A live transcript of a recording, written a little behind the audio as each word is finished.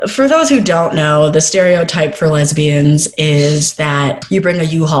For those who don't know, the stereotype for lesbians is that you bring a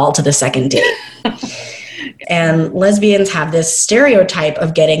U-Haul to the second date. And lesbians have this stereotype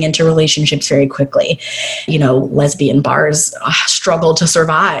of getting into relationships very quickly. You know, lesbian bars struggle to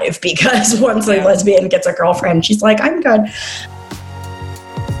survive because once a lesbian gets a girlfriend, she's like, I'm good.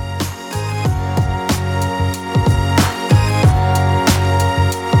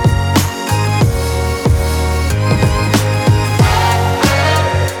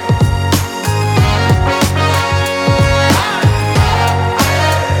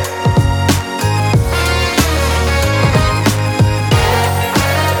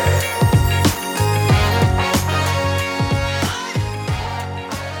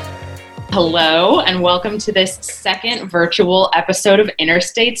 Hello, and welcome to this second virtual episode of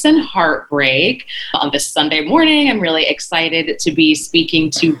Interstates and Heartbreak. On this Sunday morning, I'm really excited to be speaking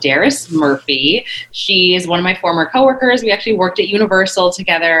to Darris Murphy. She is one of my former coworkers. We actually worked at Universal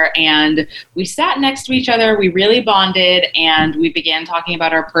together, and we sat next to each other. We really bonded, and we began talking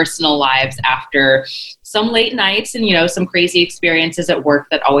about our personal lives after some late nights and, some crazy experiences at work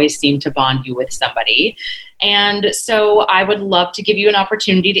that always seem to bond you with somebody. And so I would love to give you an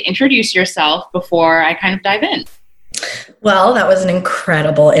opportunity to introduce yourself before I kind of dive in. Well, that was an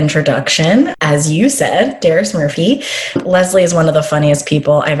incredible introduction. As you said, Darris Murphy. Leslie is one of the funniest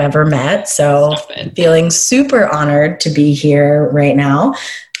people I've ever met. So feeling super honored to be here right now.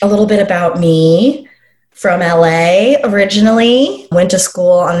 A little bit about me. From LA originally, went to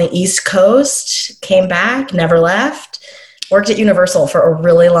school on the East Coast, came back, never left. Worked at Universal for a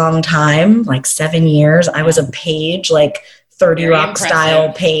really long time, like 7 years. I was a page, like 30 Very Rock impressive.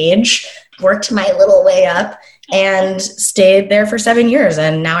 style page. Worked my little way up and stayed there for 7 years.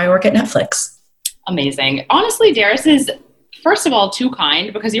 And now I work at Netflix. Amazing. Honestly, Darris is, first of all, too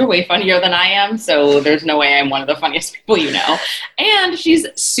kind because you're way funnier than I am. So there's no way I'm one of the funniest people you know. And she's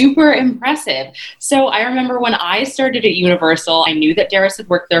super impressive. So I remember when I started at Universal, I knew that Darris had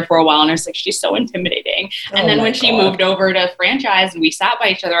worked there for a while, and I was like, she's so intimidating. And then when she moved over to franchise and we sat by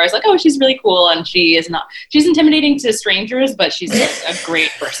each other, I was like, oh, she's really cool. And she's intimidating to strangers, but she's just a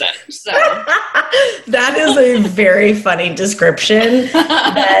great person. So that is a very funny description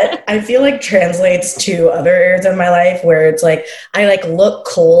that I feel like translates to other areas of my life where it's like, I look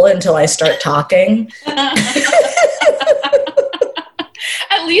cool until I start talking.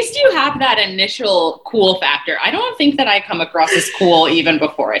 At least you have that initial cool factor. I don't think that I come across as cool even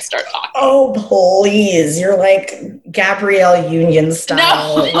before I start talking. Oh, please. You're like Gabrielle Union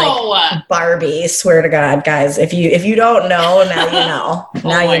style, like Barbie. Swear to God, guys. If you don't know, now you know.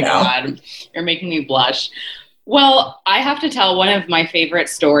 Now you know. Oh my God. You're making me blush. Well, I have to tell one of my favorite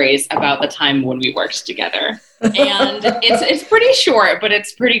stories about the time when we worked together. And it's pretty short, but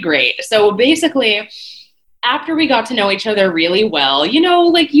it's pretty great. So basically, after we got to know each other really well,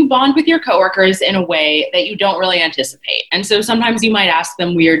 you bond with your coworkers in a way that you don't really anticipate. And so sometimes you might ask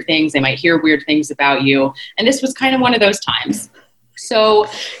them weird things. They might hear weird things about you. And this was kind of one of those times. So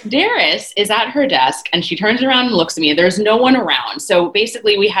Darris is at her desk and she turns around and looks at me. There's no one around. So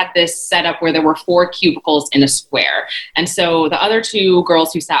basically we had this setup where there were 4 cubicles in a square. And so the other 2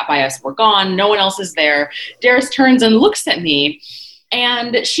 girls who sat by us were gone. No one else is there. Darris turns and looks at me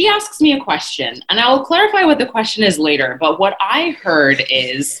and she asks me a question. And I'll clarify what the question is later. But what I heard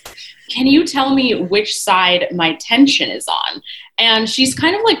is, can you tell me which side my tension is on? And she's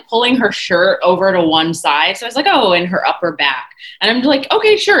kind of like pulling her shirt over to one side. So I was like, oh, in her upper back. And I'm like,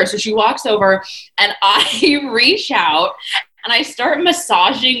 okay, sure. So she walks over and I reach out and I start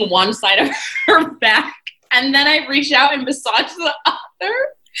massaging one side of her back. And then I reach out and massage the other.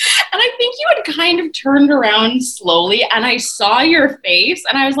 And I think you had kind of turned around slowly and I saw your face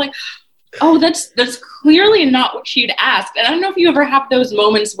and I was like, oh, that's clearly not what she'd asked. And I don't know if you ever have those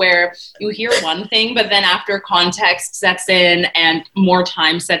moments where you hear one thing, but then after context sets in and more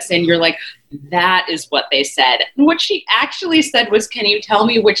time sets in, you're like, that is what they said. And what she actually said was, can you tell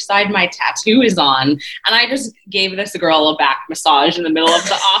me which side my tattoo is on? And I just gave this girl a back massage in the middle of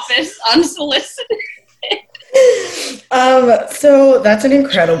the office unsolicited. So that's an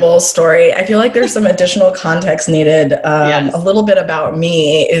incredible story. I feel like there's some additional context needed. Yes. A little bit about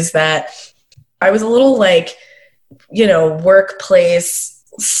me is that I was a little workplace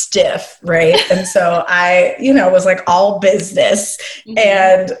stiff, right? And so I, was like all business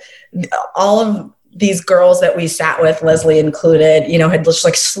and all of these girls that we sat with, Leslie included, had just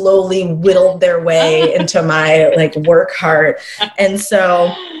slowly whittled their way into my work heart. And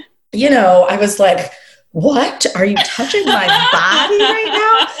so, I was like, what? Are you touching my body right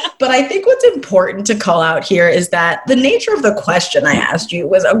now? But I think what's important to call out here is that the nature of the question I asked you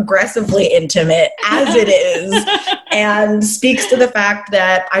was aggressively intimate, as it is, and speaks to the fact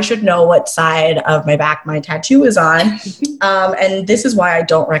that I should know what side of my back my tattoo is on. And this is why I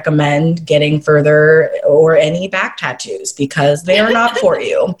don't recommend getting further or any back tattoos, because they are not for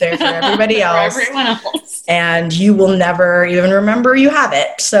you. They're for everybody else. For everyone else. And you will never even remember you have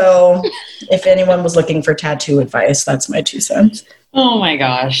it. So if anyone was looking for tattoo advice, that's my 2 cents. Oh my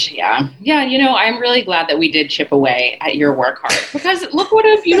gosh. Yeah. Yeah. You know, I'm really glad that we did chip away at your work hard, because look what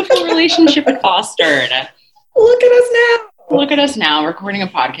a beautiful relationship it fostered. Look at us now. Look at us now recording a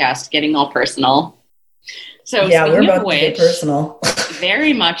podcast, getting all personal. So yeah, we're about to get personal.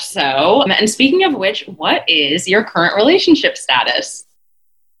 Very much so. And speaking of which, what is your current relationship status?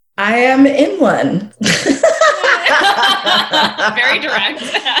 I am in one. Very direct.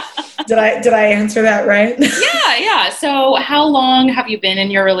 Did I answer that right? Yeah. So how long have you been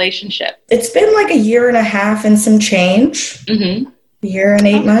in your relationship? It's been like a year and a half and some change. Mm-hmm. A year and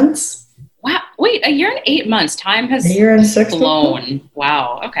 8 months. Wow. Wait, a year and 8 months. Time has a year and 6 flown. months.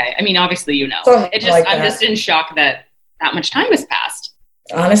 Wow. Okay. I mean, obviously, you know. I'm just in shock that much time has passed.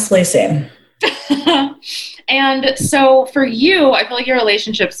 Honestly, same. And so for you, I feel like your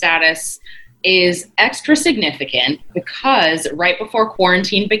relationship status is extra significant because right before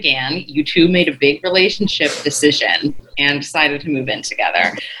quarantine began, you two made a big relationship decision and decided to move in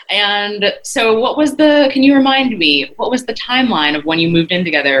together. And so can you remind me, what was the timeline of when you moved in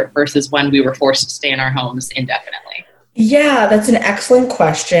together versus when we were forced to stay in our homes indefinitely? Yeah, that's an excellent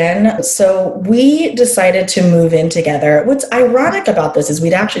question. So we decided to move in together. What's ironic about this is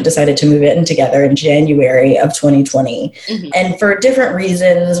we'd actually decided to move in together in January of 2020. Mm-hmm. And for different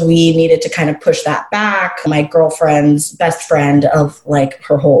reasons, we needed to kind of push that back. My girlfriend's best friend of like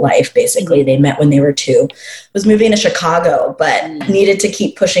her whole life, basically, they met when they were 2, was moving to Chicago, but needed to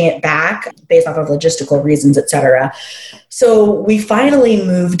keep pushing it back based off of logistical reasons, et cetera. So we finally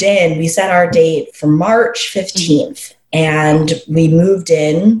moved in. We set our date for March 15th. And we moved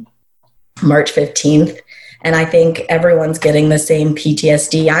in March 15th. And I think everyone's getting the same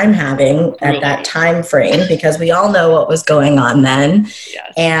PTSD I'm having at that time frame, because we all know what was going on then.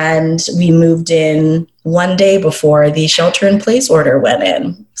 Yes. And we moved in one day before the shelter-in-place order went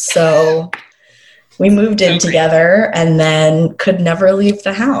in. So we moved in together and then could never leave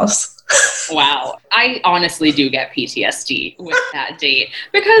the house. Wow. I honestly do get PTSD with that date,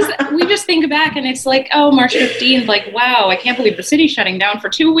 because we just think back and it's like, oh, March 15th, like, wow, I can't believe the city's shutting down for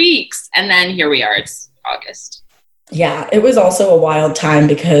 2 weeks. And then here we are, it's August. Yeah, it was also a wild time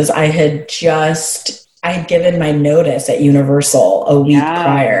because I had given my notice at Universal a week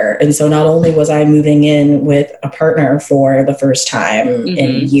prior. And so not only was I moving in with a partner for the first time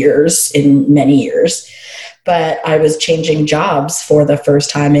in many years, but I was changing jobs for the first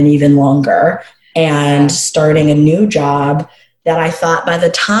time in even longer and starting a new job that I thought by the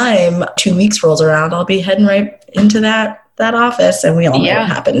time 2 weeks rolls around, I'll be heading right into that office, and we all know what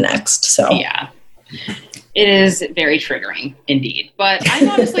happened next. So yeah, it is very triggering indeed, but I'm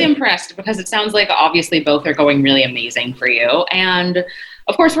honestly impressed because it sounds like obviously both are going really amazing for you. And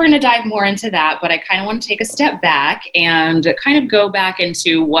of course, we're going to dive more into that, but I kind of want to take a step back and kind of go back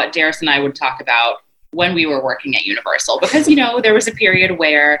into what Darius and I would talk about when we were working at Universal, because, you know, there was a period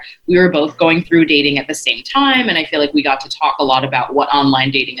where we were both going through dating at the same time. And I feel like we got to talk a lot about what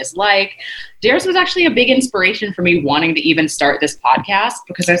online dating is like. Darius was actually a big inspiration for me wanting to even start this podcast,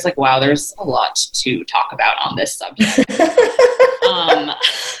 because I was like, wow, there's a lot to talk about on this subject.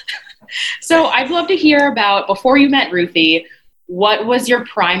 So I'd love to hear about, before you met Ruthie, what was your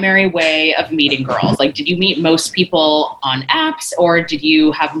primary way of meeting girls? Like, did you meet most people on apps, or did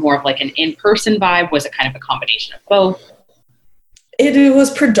you have more of like an in-person vibe? Was it kind of a combination of both? It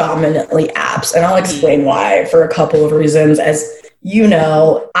was predominantly apps, and I'll explain why for a couple of reasons. As you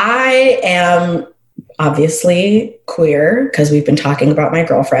know, I am obviously queer because we've been talking about my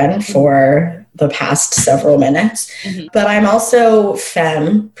girlfriend for the past several minutes, but I'm also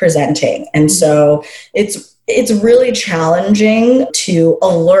femme presenting. And so it's really challenging to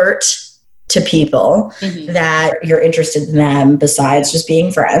alert to people that you're interested in them besides just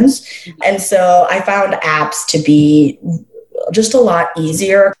being friends. And so I found apps to be just a lot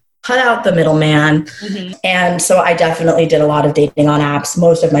easier, cut out the middleman. And so I definitely did a lot of dating on apps,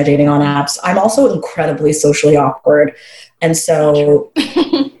 most of my dating on apps. I'm also incredibly socially awkward. And so,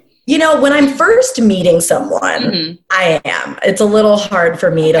 you know, when I'm first meeting someone, it's a little hard for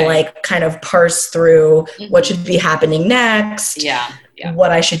me to like kind of parse through what should be happening next,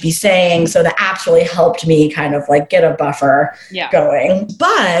 what I should be saying. So the apps really helped me kind of like get a buffer going.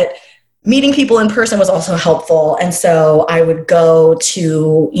 But meeting people in person was also helpful. And so I would go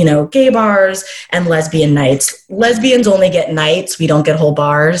to, gay bars and lesbian nights. Lesbians only get nights. We don't get whole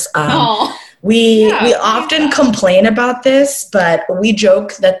bars. We often complain about this, but we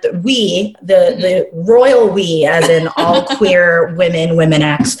joke that the royal we, as in all queer women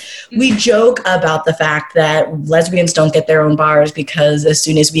X, we joke about the fact that lesbians don't get their own bars because as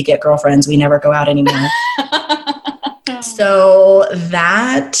soon as we get girlfriends, we never go out anymore. So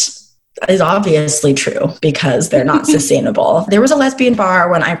that is obviously true because they're not sustainable. There was a lesbian bar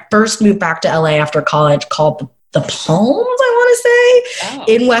when I first moved back to LA after college called the Palms, I want to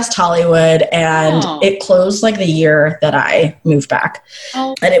say, in West Hollywood. And it closed like the year that I moved back.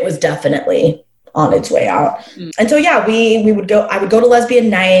 And it was definitely on its way out. And so, I would go to lesbian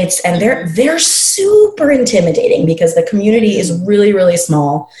nights, and they're super intimidating because the community is really, really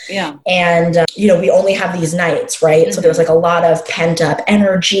small. Yeah. And, we only have these nights, right? So there's like a lot of pent up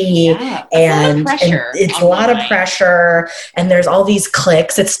energy and it's a lot of pressure, and there's all these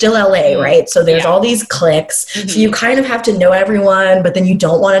cliques. It's still LA, right? So there's all these cliques. So you kind of have to know everyone, but then you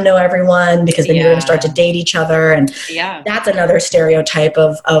don't want to know everyone because then you're going to start to date each other. And that's another stereotype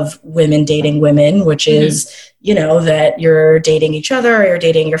of women dating women, which is, that you're dating each other, you're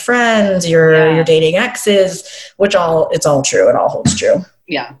dating your friends, you're dating exes, it's all true. It all holds true.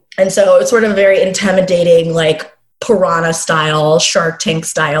 Yeah. And so it's sort of a very intimidating, like piranha style, Shark Tank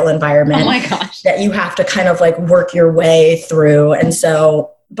style environment. Oh my gosh. That you have to kind of like work your way through. And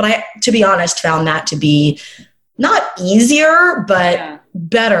so, but I, to be honest, found that to be not easier, but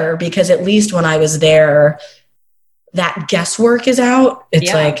better, because at least when I was there, that guesswork is out.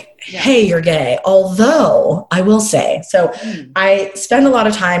 It's hey, you're gay. Although I will say, so I spend a lot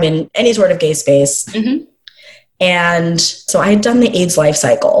of time in any sort of gay space. And so I had done the AIDS life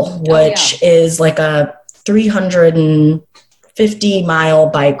cycle, which is like a 350-mile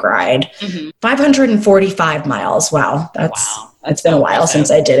bike ride, 545 miles. Wow. It's been a while since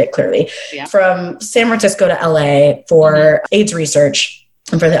I did it, clearly. Yeah. From San Francisco to LA for AIDS research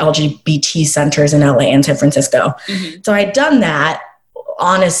and for the LGBT centers in LA and San Francisco. So I'd done that,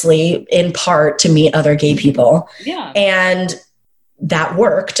 honestly, in part to meet other gay people. Yeah. And that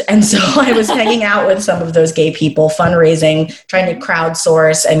worked. And so I was hanging out with some of those gay people, fundraising, trying to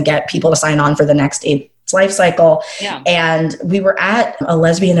crowdsource and get people to sign on for the next AIDS life cycle. Yeah. And we were at a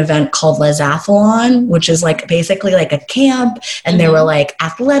lesbian event called Lesathlon, which is like basically like a camp. And there were like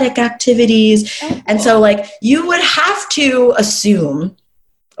athletic activities. And so like you would have to assume,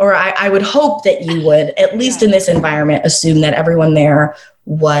 or I would hope that you would, at least in this environment, assume that everyone there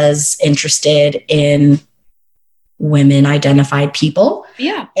was interested in women identified people.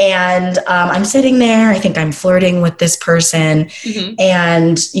 Yeah. And I'm sitting there, I think I'm flirting with this person.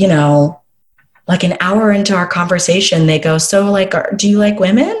 And, you know, like an hour into our conversation, they go, so like, do you like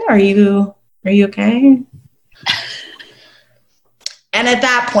women? Are you okay? And at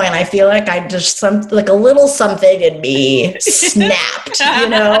that point, I feel like I just like a little something in me snapped, you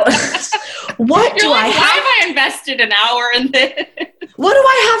know? What do I have? Why have I invested an hour in this? What do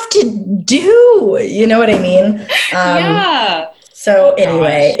I have to do? You know what I mean? So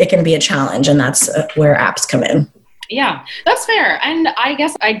anyway, it can be a challenge, and that's where apps come in. Yeah, that's fair. And I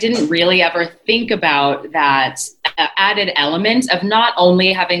guess I didn't really ever think about that added element of not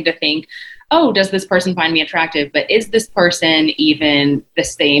only having to think, oh, does this person find me attractive, but is this person even the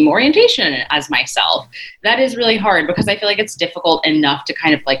same orientation as myself? That is really hard, because I feel like it's difficult enough to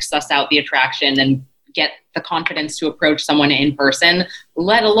kind of like suss out the attraction and get the confidence to approach someone in person,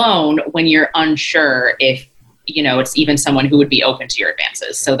 let alone when you're unsure if, you know, it's even someone who would be open to your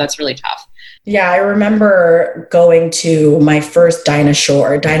advances. So that's really tough. Yeah, I remember going to my first Dinah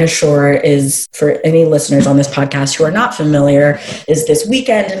Shore. Dinah Shore is, for any listeners on this podcast who are not familiar, is this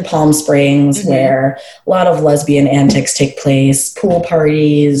weekend in Palm Springs where a lot of lesbian antics take place, pool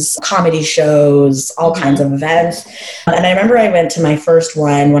parties, comedy shows, all kinds of events. And I remember I went to my first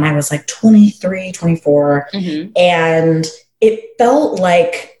one when I was like 23, 24, and it felt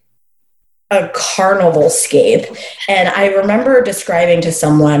like a carnivalscape. And I remember describing to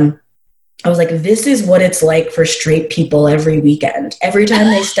someone, I was like, this is what it's like for straight people every weekend. Every time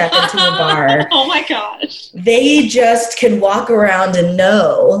they step into a bar, oh my gosh, they just can walk around and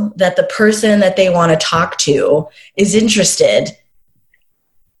know that the person that they want to talk to is interested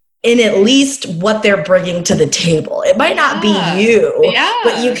in at least what they're bringing to the table. It might not be you,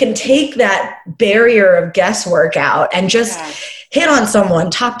 but you can take that barrier of guesswork out and just hit on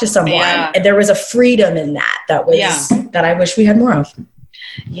someone, talk to someone. And there was a freedom in that was that I wish we had more of.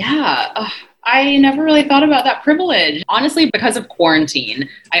 Yeah. I never really thought about that privilege. Honestly, because of quarantine,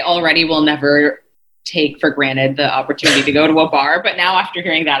 I already will never take for granted the opportunity to go to a bar. But now after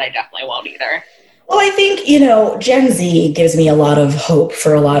hearing that, I definitely won't either. Well, I think, Gen Z gives me a lot of hope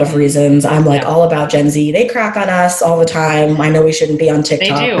for a lot of reasons. I'm like all about Gen Z. They crack on us all the time. I know we shouldn't be on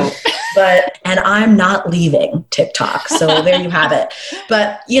TikTok. They do. And I'm not leaving TikTok. So there you have it.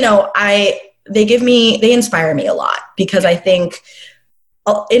 But, they inspire me a lot because I think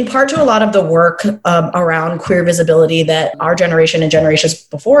in part to a lot of the work around queer visibility that our generation and generations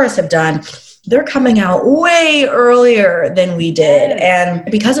before us have done, they're coming out way earlier than we did. And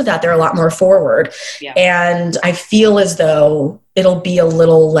because of that, they're a lot more forward. Yeah. And I feel as though it'll be a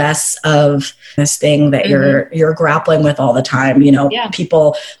little less of this thing that you're grappling with all the time.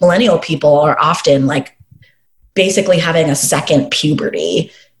 Millennial people are often like basically having a second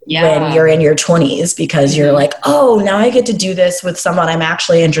puberty when you're in your 20s because you're like, oh, now I get to do this with someone I'm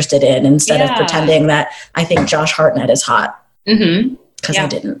actually interested in instead of pretending that I think Josh Hartnett is hot. Because I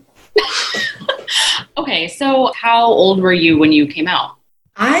didn't. Okay, so how old were you when you came out?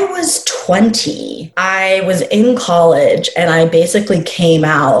 I was 20. I was in college and I basically came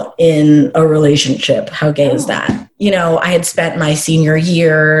out in a relationship. How gay is that? I had spent my senior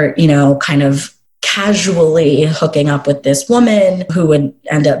year, kind of casually hooking up with this woman who would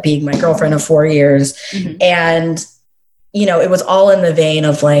end up being my girlfriend of 4 years. And it was all in the vein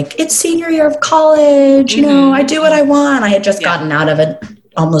of like, it's senior year of college, I do what I want. I had just gotten out of an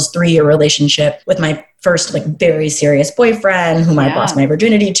almost 3-year relationship with my first like very serious boyfriend whom I lost my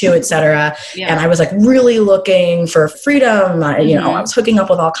virginity to, etc. And I was like really looking for freedom. I was hooking up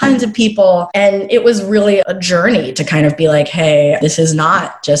with all kinds of people. And it was really a journey to kind of be like, hey, this is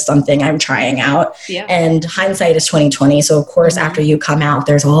not just something I'm trying out. And hindsight is 2020. So of course, after you come out,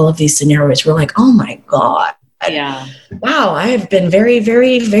 there's all of these scenarios where like, oh my God. Wow, I have been very,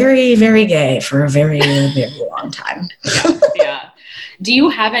 very, very, very gay for a very, very long time. Do you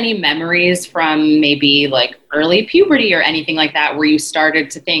have any memories from maybe like early puberty or anything like that where you started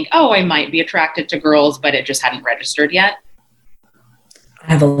to think, oh, I might be attracted to girls, but it just hadn't registered yet?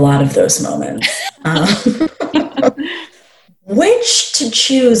 I have a lot of those moments. Which to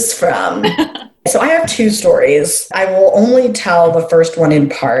choose from? So I have 2 stories. I will only tell the first one in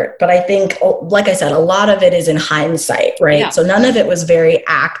part, but I think, like I said, a lot of it is in hindsight, right? Yeah. So none of it was very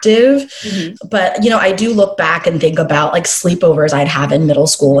active, but I do look back and think about like sleepovers I'd have in middle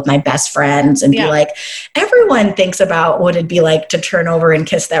school with my best friends and be like, everyone thinks about what it'd be like to turn over and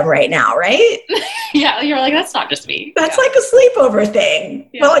kiss them right now, right? You're like, that's not just me. That's like a sleepover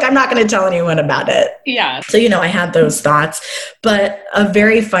thing. But like, I'm not going to tell anyone about it. So, I had those thoughts, but a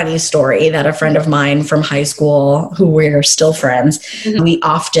very funny story that a friend of mine from high school, who we're still friends, we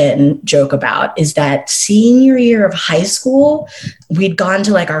often joke about is that senior year of high school, we'd gone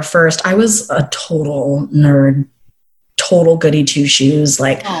to like our first, I was a total nerd, total goody two shoes,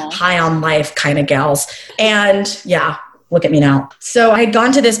 like high on life kind of gals. And look at me now. So I had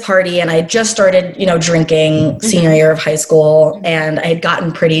gone to this party and I just started, drinking senior year of high school, and I had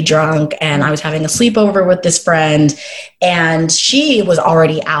gotten pretty drunk and I was having a sleepover with this friend, and she was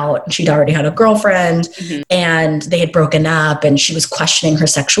already out. She'd already had a girlfriend and they had broken up, and she was questioning her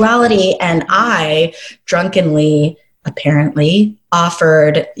sexuality. And I drunkenly, apparently,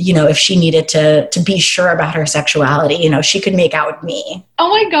 offered, if she needed to be sure about her sexuality, she could make out with me. Oh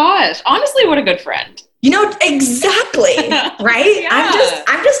my gosh. Honestly, what a good friend. Exactly, right?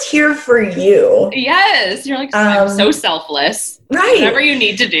 I'm just here for you. Yes. You're like, I'm so selfless. Right. Whatever you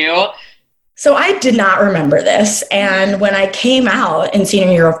need to do. So I did not remember this. And when I came out in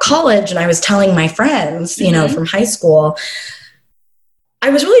senior year of college and I was telling my friends, from high school,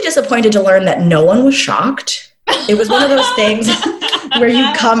 I was really disappointed to learn that no one was shocked. It was one of those things where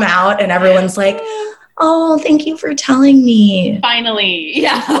you come out and everyone's like, oh, thank you for telling me. Finally.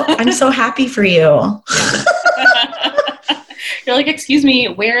 I'm so happy for you. You're like, excuse me,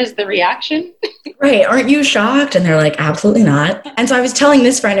 where is the reaction? Right. Aren't you shocked? And they're like, absolutely not. And so I was telling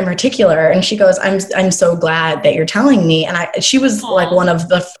this friend in particular, and she goes, I'm so glad that you're telling me. And she was like one of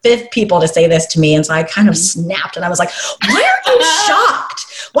the 5th people to say this to me. And so I kind of snapped and I was like, why are you shocked?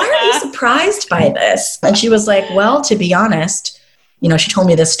 Why are you surprised by this? And she was like, well, to be honest, she told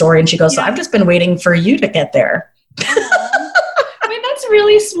me this story and she goes, so I've just been waiting for you to get there. I mean, that's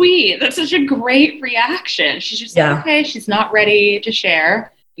really sweet. That's such a great reaction. She's just like, okay, she's not ready to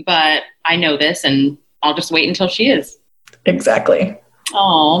share, but I know this and I'll just wait until she is. Exactly.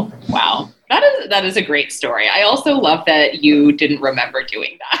 Oh, wow. That is a great story. I also love that you didn't remember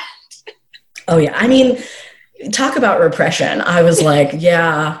doing that. Oh yeah. I mean, talk about repression. I was like,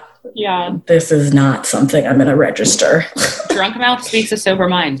 this is not something I'm going to register. Drunk mouth speaks a sober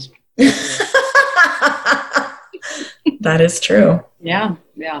mind. That is true. Yeah.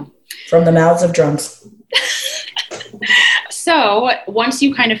 from the mouths of drunks. So once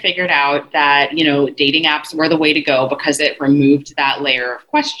you kind of figured out that, you know, dating apps were the way to go because it removed that layer of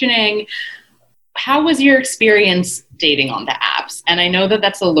questioning, how was your experience dating on the apps? And I know that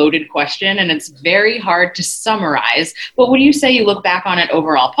that's a loaded question and it's very hard to summarize, but would you say you look back on it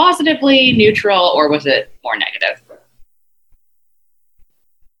overall positively, neutral, or was it more negative?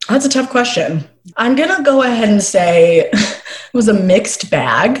 That's a tough question. I'm going to go ahead and say it was a mixed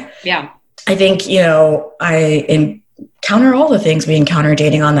bag. Yeah. I think, you know, I encounter all the things we encounter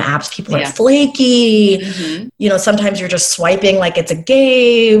dating on the apps. People are flaky. Mm-hmm. You know, sometimes you're just swiping like it's a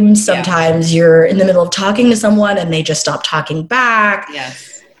game. Sometimes you're in the middle of talking to someone and they just stop talking back.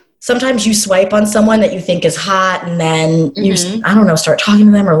 Yes. Sometimes you swipe on someone that you think is hot and then you, I don't know, start talking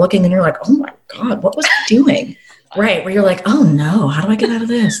to them or looking and you're like, oh my God, what was I doing? Right. Where you're like, oh no, how do I get out of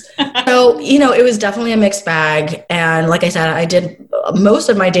this? So, you know, it was definitely a mixed bag. And like I said, I did most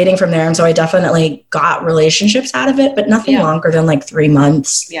of my dating from there. And so I definitely got relationships out of it, but nothing longer than like 3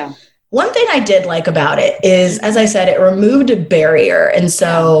 months. Yeah. One thing I did like about it is, as I said, it removed a barrier. And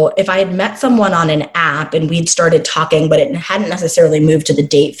so if I had met someone on an app and we'd started talking, but it hadn't necessarily moved to the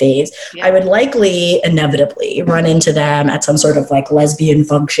date phase, I would likely inevitably run into them at some sort of like lesbian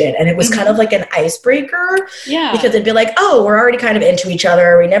function. And it was kind of like an icebreaker because it'd be like, oh, we're already kind of into each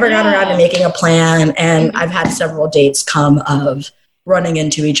other. We never got around to making a plan. And I've had several dates come of running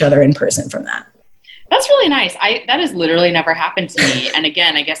into each other in person from that. That's really nice. That has literally never happened to me. And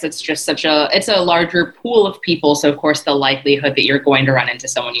again, I guess it's just it's a larger pool of people. So of course the likelihood that you're going to run into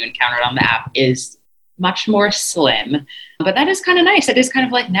someone you encountered on the app is much more slim. But that is kind of nice. It is kind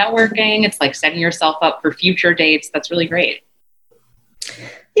of like networking. It's like setting yourself up for future dates. That's really great.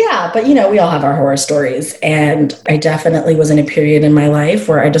 Yeah, but you know, we all have our horror stories. And I definitely was in a period in my life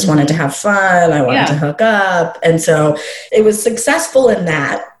where I just wanted to have fun. I wanted to hook up. And so it was successful in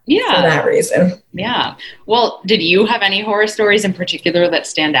that. Yeah. For that reason. Yeah. Well, did you have any horror stories in particular that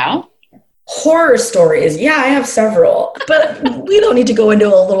stand out? Horror stories. Yeah, I have several, but we don't need to go into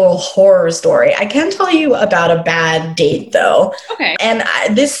a little horror story. I can tell you about a bad date though. Okay. And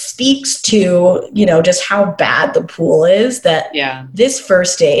this speaks to, you know, just how bad the pool is that this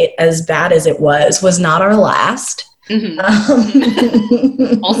first date, as bad as it was not our last.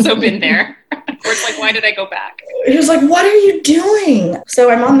 Mm-hmm. Also been there. Or it's like, why did I go back? He was like, what are you doing?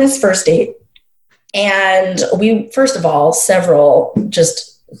 So I'm on this first date and first of all, several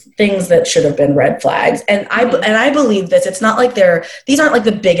just things that should have been red flags. And I believe this, it's not like these aren't like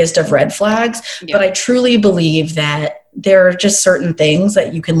the biggest of red flags, but I truly believe that there are just certain things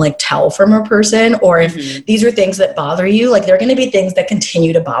that you can like tell from a person, or if these are things that bother you, like there are going to be things that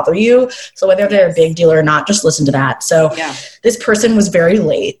continue to bother you. So whether they're a big deal or not, just listen to that. So this person was very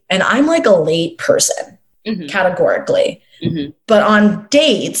late and I'm like a late person categorically. But on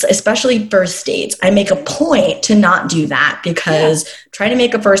dates, especially first dates, I make a point to not do that because trying to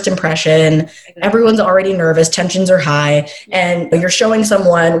make a first impression, everyone's already nervous, tensions are high, and you're showing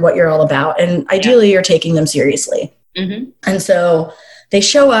someone what you're all about. And ideally you're taking them seriously. And so they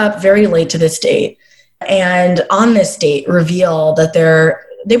show up very late to this date, and on this date reveal that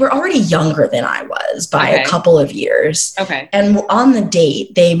they were already younger than I was by a couple of years. Okay. And on the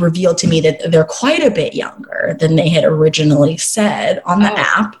date, they revealed to me that they're quite a bit younger than they had originally said on the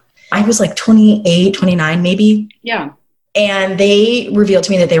app. I was like 28, 29 maybe. Yeah. And they revealed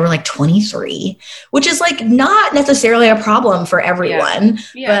to me that they were like 23, which is like not necessarily a problem for everyone.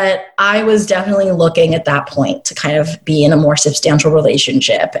 But I was definitely looking at that point to kind of be in a more substantial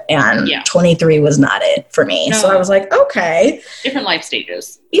relationship. And 23 was not it for me. No. So I was like, okay. Different life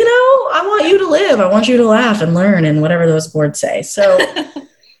stages. You know, I want you to live. I want you to laugh and learn and whatever those words say. So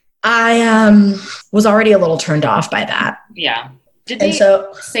I was already a little turned off by that. Yeah. Did they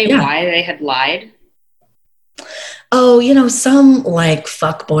say why they had lied? Oh, you know, some like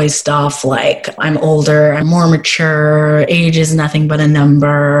fuckboy stuff, like I'm older, I'm more mature, age is nothing but a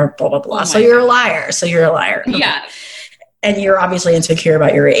number, blah, blah, blah. So you're a liar. So you're a liar. Okay. Yeah. And you're obviously insecure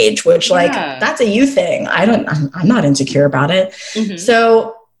about your age, which like, that's a you thing. I'm not insecure about it.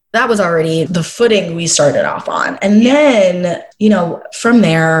 So that was already the footing we started off on. And then, you know, from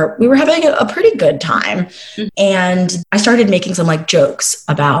there, we were having a pretty good time. And I started making some like jokes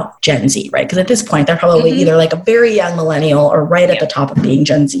about Gen Z, right? Because at this point, they're probably either like a very young millennial or right at the top of being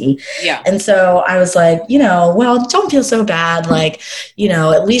Gen Z. Yeah. And so I was like, you know, well, don't feel so bad. Like, you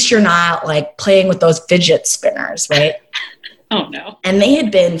know, at least you're not like playing with those fidget spinners, right? Oh, no. And they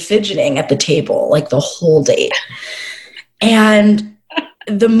had been fidgeting at the table like the whole date. And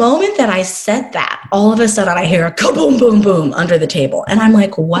the moment that I said that, all of a sudden I hear a kaboom, boom, boom under the table. And I'm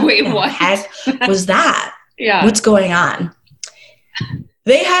like, what the heck was that? What's going on?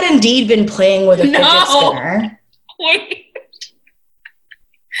 They had indeed been playing with a fidget spinner. Wait.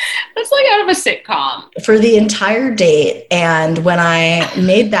 That's like out of a sitcom. For the entire date. And when I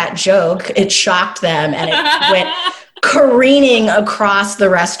made that joke, it shocked them and it went careening across the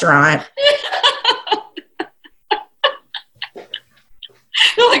restaurant.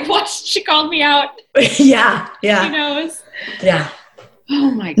 They're like, what? She called me out. Yeah. She knows. Yeah.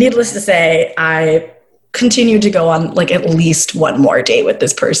 Oh my God. Needless to say, I continued to go on like at least one more date with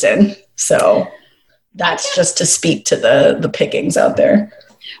this person. So that's just to speak to the pickings out there.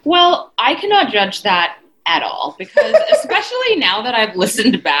 Well, I cannot judge that at all because especially now that I've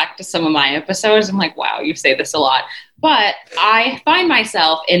listened back to some of my episodes, I'm like, wow, you say this a lot. But I find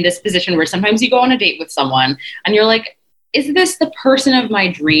myself in this position where sometimes you go on a date with someone and you're like, is this the person of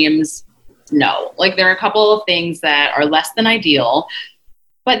my dreams? No. Like there are a couple of things that are less than ideal.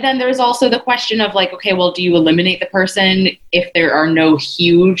 But then there's also the question of like, okay, well, do you eliminate the person if there are no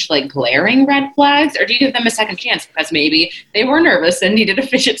huge, like glaring red flags? Or do you give them a second chance because maybe they were nervous and needed a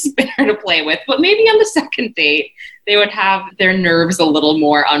fidget spinner to play with? But maybe on the second date, they would have their nerves a little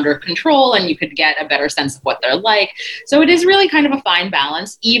more under control and you could get a better sense of what they're like. So it is really kind of a fine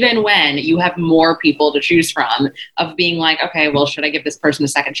balance, even when you have more people to choose from, of being like, okay, well, should I give this person a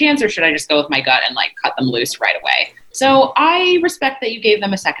second chance or should I just go with my gut and like cut them loose right away? So I respect that you gave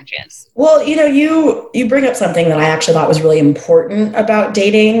them a second chance. Well, you bring up something that I actually thought was really important about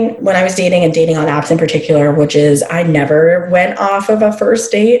dating when I was dating and dating on apps in particular, which is I never went off of a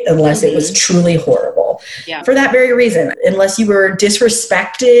first date unless it was truly horrible. Yeah. For that very reason, unless you were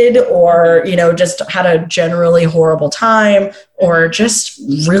disrespected or, just had a generally horrible time or just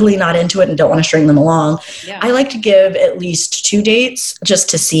really not into it and don't want to string them along. Yeah. I like to give at least 2 dates just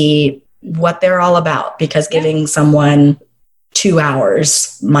to see what they're all about because giving someone 2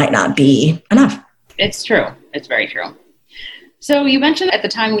 hours might not be enough. It's true. It's very true. So you mentioned at the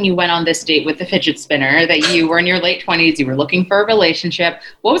time when you went on this date with the fidget spinner that you were in your late 20s, you were looking for a relationship.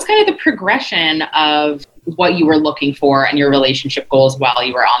 What was kind of the progression of what you were looking for and your relationship goals while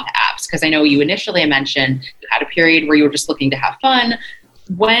you were on the apps? Because I know you initially mentioned you had a period where you were just looking to have fun.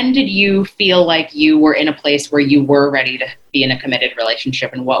 When did you feel like you were in a place where you were ready to be in a committed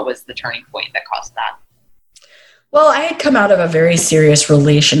relationship, and what was the turning point that caused that? Well, I had come out of a very serious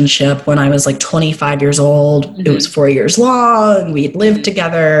relationship when I was like 25 years old. Mm-hmm. It was 4 years long. We'd lived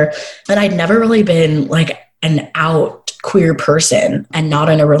together, and I'd never really been like an out queer person and not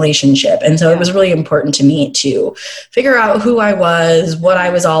in a relationship. And so it was really important to me to figure out who I was, what I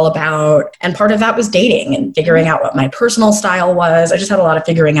was all about. And part of that was dating and figuring out what my personal style was. I just had a lot of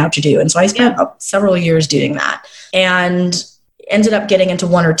figuring out to do. And so I spent several years doing that and ended up getting into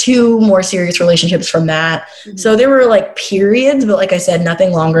 1 or 2 more serious relationships from that. Mm-hmm. So there were like periods, but like I said,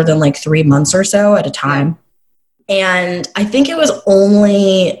 nothing longer than like 3 months or so at a time. And I think it was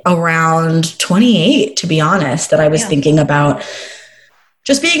only around 28, to be honest, that I was thinking about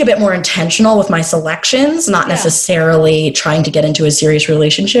just being a bit more intentional with my selections, not necessarily trying to get into a serious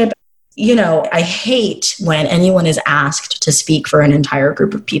relationship. I hate when anyone is asked to speak for an entire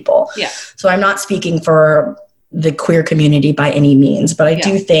group of people. Yeah. So I'm not speaking for the queer community by any means, but I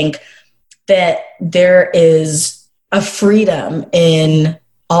do think that there is a freedom in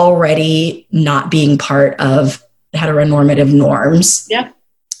already not being part of heteronormative norms. Yeah.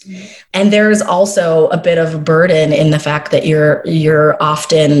 And there's also a bit of a burden in the fact that you're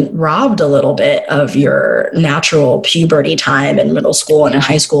often robbed a little bit of your natural puberty time in middle school and in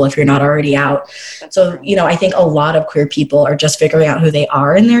high school if you're not already out. So, I think a lot of queer people are just figuring out who they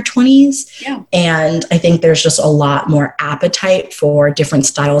are in their 20s. Yeah. And I think there's just a lot more appetite for different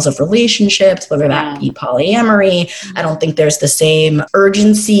styles of relationships, whether that be polyamory. Mm-hmm. I don't think there's the same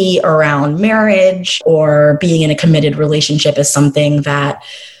urgency around marriage or being in a committed relationship as something that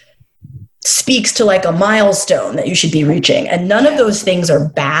speaks to like a milestone that you should be reaching. And none of those things are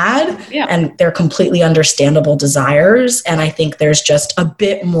bad and they're completely understandable desires. And I think there's just a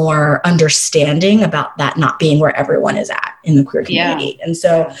bit more understanding about that not being where everyone is at in the queer community. And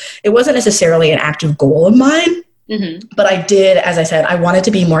so it wasn't necessarily an active goal of mine, but I did, as I said, I wanted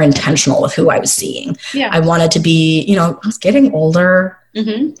to be more intentional with who I was seeing. Yeah. I wanted to be, I was getting older,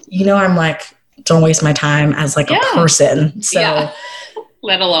 I'm like, don't waste my time as like a person. So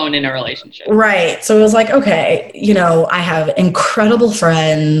let alone in a relationship. Right. So it was like, okay, I have incredible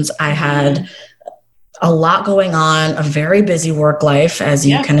friends. I had a lot going on, a very busy work life, as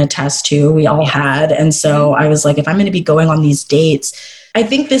you can attest to, we all had. And so I was like, if I'm going to be going on these dates, I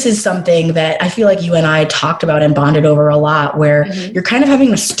think this is something that I feel like you and I talked about and bonded over a lot, where you're kind of having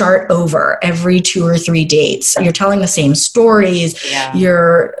to start over every 2 or 3 dates. You're telling the same stories.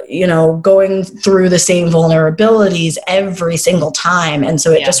 You're, going through the same vulnerabilities every single time. And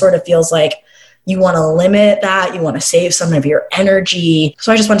so it just sort of feels like you want to limit that. You want to save some of your energy.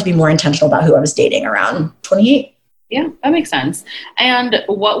 So I just want to be more intentional about who I was dating around 28. Yeah, that makes sense. And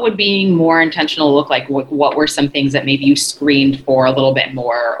what would being more intentional look like? What were some things that maybe you screened for a little bit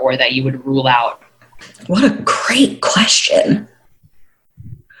more, or that you would rule out? What a great question.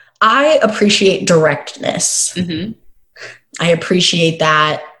 I appreciate directness. I appreciate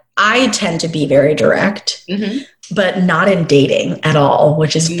that. I tend to be very direct, but not in dating at all,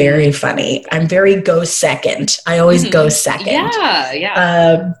 which is very funny. I'm very go second. I always go second.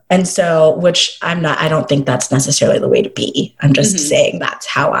 And so, which I don't think that's necessarily the way to be. I'm just saying that's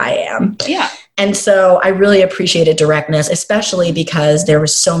how I am. And so I really appreciated directness, especially because there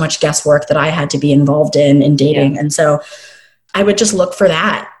was so much guesswork that I had to be involved in dating. And so I would just look for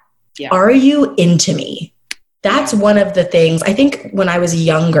that. Are you into me? That's one of the things. I think when I was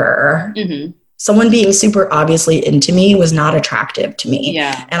younger, someone being super obviously into me was not attractive to me.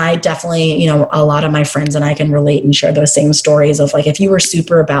 And I definitely, a lot of my friends and I can relate and share those same stories of like, if you were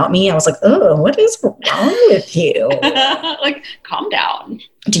super about me, I was like, oh, what is wrong with you? Like, calm down.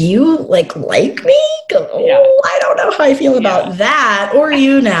 Do you like me? I don't know how I feel about that or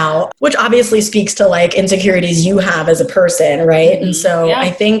you now, which obviously speaks to like insecurities you have as a person. Right. And so I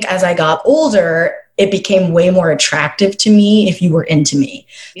think as I got older, it became way more attractive to me if you were into me.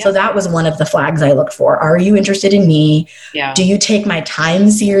 So that was one of the flags I looked for. Are you interested in me? Do you take my time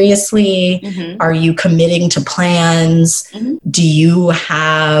seriously? Are you committing to plans? Do you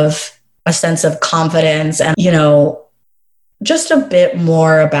have a sense of confidence and, just a bit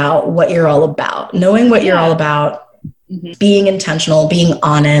more about what you're all about, knowing what you're all about, being intentional, being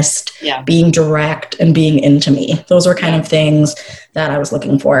honest, being direct, and being into me. Those were kind of things that I was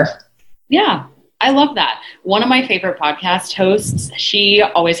looking for. Yeah. I love that. One of my favorite podcast hosts, she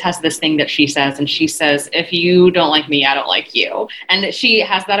always has this thing that she says, and she says, if you don't like me, I don't like you. And she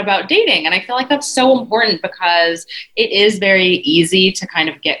has that about dating. And I feel like that's so important because it is very easy to kind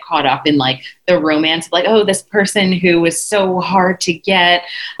of get caught up in like the romance, like, oh, this person who is so hard to get.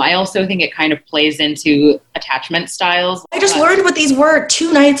 I also think it kind of plays into attachment styles. I just learned what these were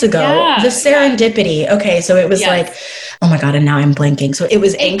 2 nights ago. The serendipity. Okay. So it was like, oh my God. And now I'm blanking. So it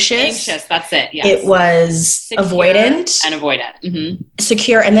was anxious. Anxious. That's it. It was secure, avoidant. And avoidant.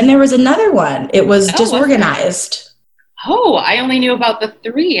 Secure. And then there was another one. It was disorganized. Oh, I only knew about the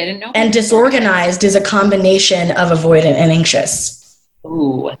 3. I didn't know. And disorganized is a combination of avoidant and anxious.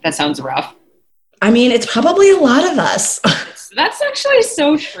 Ooh, that sounds rough. I mean, it's probably a lot of us. That's actually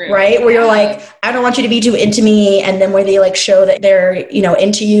so true. Right? Where you're like, I don't want you to be too into me. And then where they like show that they're,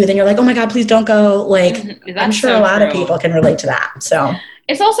 into you, then you're like, oh my God, please don't go. Like, I'm sure a lot of people can relate to that. So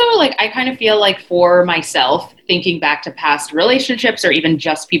it's also like, I kind of feel like for myself, thinking back to past relationships or even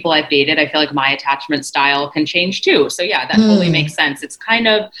just people I've dated, I feel like my attachment style can change too. So yeah, that totally makes sense. It's kind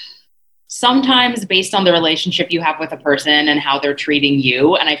of sometimes based on the relationship you have with a person and how they're treating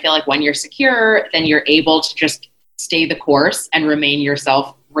you. And I feel like when you're secure, then you're able to just stay the course and remain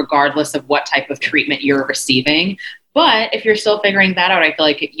yourself regardless of what type of treatment you're receiving. But if you're still figuring that out, I feel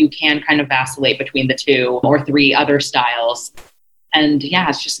like you can kind of vacillate between the 2 or 3 other styles. And yeah,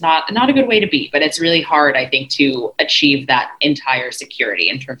 it's just not a good way to be, but it's really hard, I think, to achieve that entire security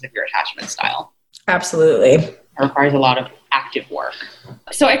in terms of your attachment style. Absolutely. It requires a lot of active work.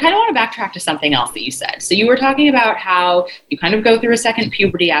 So I kind of want to backtrack to something else that you said. So you were talking about how you kind of go through a second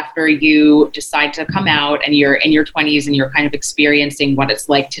puberty after you decide to come out and you're in your 20s and you're kind of experiencing what it's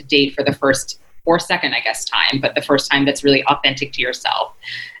like to date for the first or second, I guess, time, but the first time that's really authentic to yourself.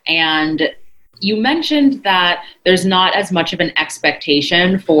 And you mentioned that there's not as much of an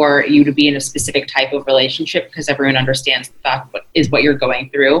expectation for you to be in a specific type of relationship because everyone understands that is what you're going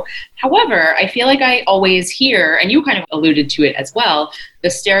through. However, I feel like I always hear, and you kind of alluded to it as well,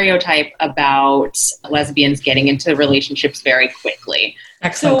 the stereotype about lesbians getting into relationships very quickly.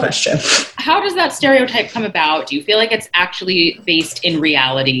 Excellent question. How does that stereotype come about? Do you feel like it's actually based in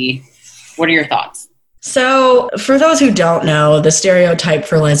reality? What are your thoughts? So for those who don't know, the stereotype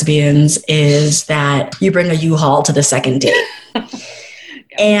for lesbians is that you bring a U-Haul to the second date.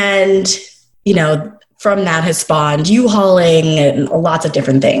 And, from that has spawned U-hauling and lots of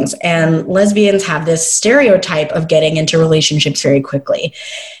different things. And lesbians have this stereotype of getting into relationships very quickly.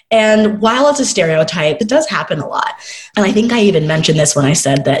 And while it's a stereotype, it does happen a lot. And I think I even mentioned this when I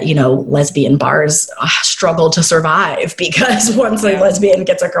said that, lesbian bars struggle to survive because once a lesbian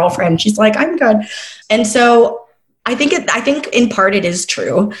gets a girlfriend, she's like, I'm good. And so I think in part it is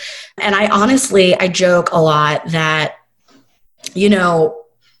true. And I joke a lot that,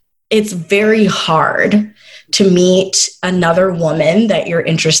 it's very hard to meet another woman that you're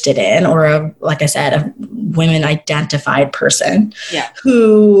interested in, or like I said, a women identified person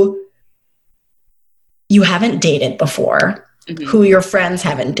who you haven't dated before, who your friends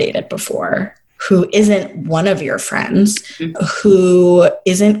haven't dated before, who isn't one of your friends, who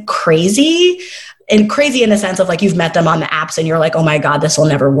isn't crazy. And crazy in the sense of like you've met them on the apps and you're like, oh my God, this will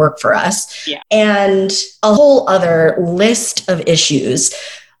never work for us. Yeah. And a whole other list of issues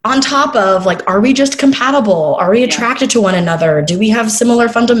on top of like, are we just compatible? Are we attracted to one another? Do we have similar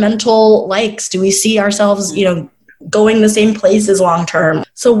fundamental likes? Do we see ourselves, going the same places long term?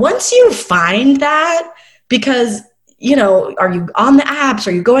 So once you find that, because, are you on the apps?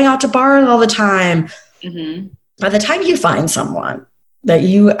 Are you going out to bars all the time? By the time you find someone that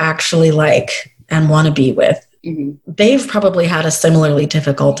you actually like and want to be with, they've probably had a similarly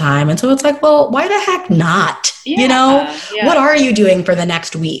difficult time. And so it's like, well, why the heck not? What are you doing for the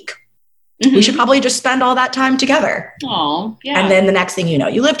next week? We should probably just spend all that time together. Oh, yeah. And then the next thing you know,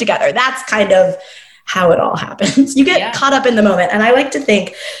 you live together. That's kind of how it all happens. You get caught up in the moment. And I like to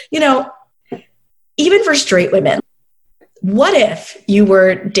think, even for straight women, what if you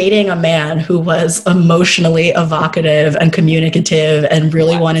were dating a man who was emotionally evocative and communicative and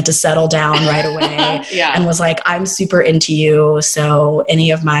really wanted to settle down right away and was like, I'm super into you, so any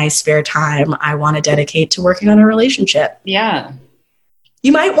of my spare time I want to dedicate to working on a relationship? Yeah.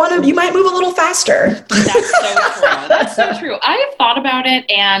 You might move a little faster. That's so true. I have thought about it.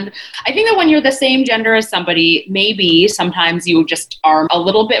 And I think that when you're the same gender as somebody, maybe sometimes you just are a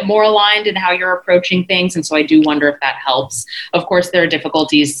little bit more aligned in how you're approaching things. And so I do wonder if that helps. Of course, there are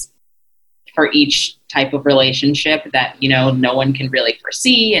difficulties for each type of relationship that, no one can really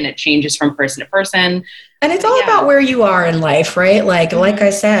foresee, and it changes from person to person. And it's all about where you are in life, right? Like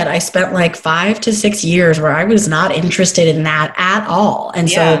I said, I spent like 5 to 6 years where I was not interested in that at all. And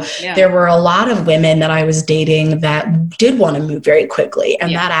so there were a lot of women that I was dating that did want to move very quickly.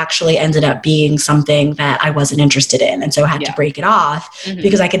 And that actually ended up being something that I wasn't interested in. And so I had to break it off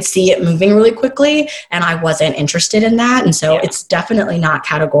because I could see it moving really quickly and I wasn't interested in that. And so it's definitely not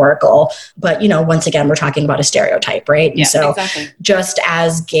categorical. But, once again, we're talking about a stereotype, right? And so just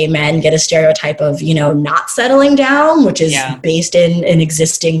as gay men get a stereotype of, not settling down, which is based in an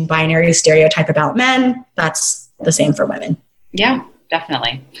existing binary stereotype about men, that's the same for women. Yeah,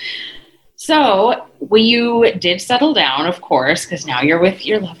 definitely. So you did settle down, of course, because now you're with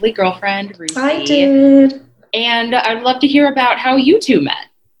your lovely girlfriend, Ruthie. I did. And I'd love to hear about how you two met.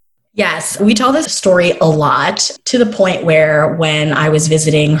 Yes, we tell this story a lot, to the point where when I was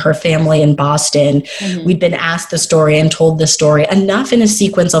visiting her family in Boston, we'd been asked the story and told the story enough in a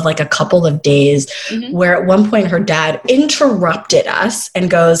sequence of like a couple of days where at one point her dad interrupted us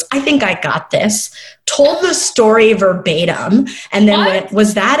and goes, I think I got this, told the story verbatim, and then went,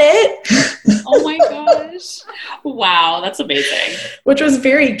 was that it? Oh my gosh. Wow, that's amazing. Which was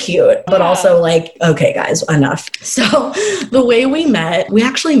very cute, but also like, okay, guys, enough. So the way we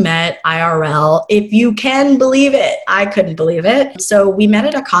actually met IRL, if you can believe it. I couldn't believe it. So we met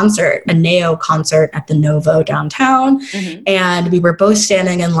at a concert, a Neo concert at the Novo downtown, and we were both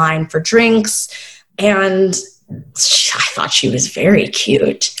standing in line for drinks, and I thought she was very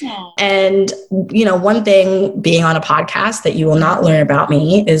cute. Aww. And, one thing being on a podcast that you will not learn about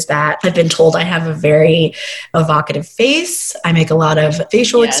me is that I've been told I have a very evocative face. I make a lot of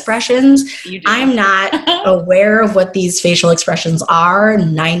facial expressions. I'm not aware of what these facial expressions are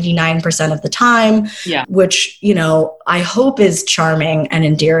 99% of the time, which, I hope is charming and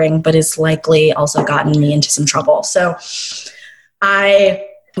endearing, but is likely also gotten me into some trouble. So I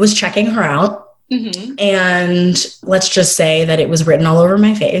was checking her out. And let's just say that it was written all over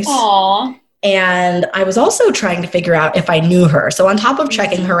my face. Aww. And I was also trying to figure out if I knew her. So on top of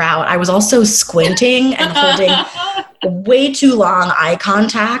checking her out, I was also squinting and holding way too long eye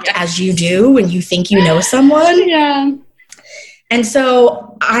contact, as you do when you think you know someone. Yeah. And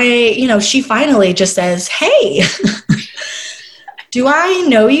so she finally just says, hey, do I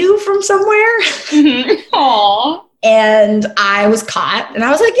know you from somewhere? Aww. And I was caught and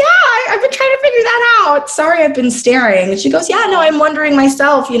I was like, yeah, I've been trying to figure that out. Sorry, I've been staring. And she goes, yeah, no, I'm wondering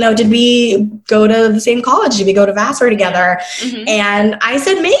myself, did we go to the same college? Did we go to Vassar together? Mm-hmm. And I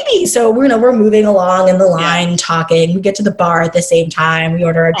said, maybe. So we're moving along in the line, talking. We get to the bar at the same time. We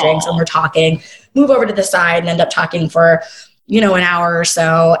order our drinks and we're talking, move over to the side and end up talking for an hour or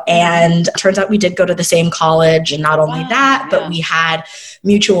so. And it turns out we did go to the same college. And not only that, but we had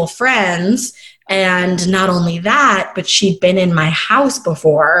mutual friends. And not only that, but she'd been in my house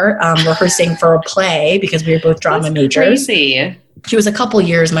before rehearsing for a play because we were both drama majors. Crazy. She was a couple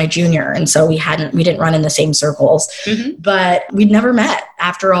years my junior. And so we didn't run in the same circles, but we'd never met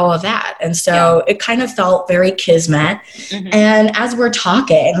after all of that. And so it kind of felt very kismet. Mm-hmm. And as we're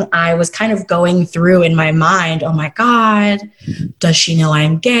talking, I was kind of going through in my mind, oh my God, does she know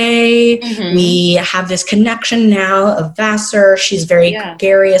I'm gay? Mm-hmm. We have this connection now of Vassar. She's a very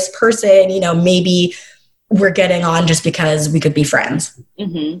gregarious person, maybe we're getting on just because we could be friends.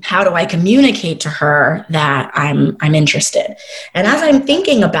 Mm-hmm. How do I communicate to her that I'm interested? And as I'm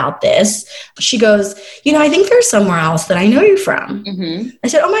thinking about this, she goes, I think there's somewhere else that I know you from. Mm-hmm. I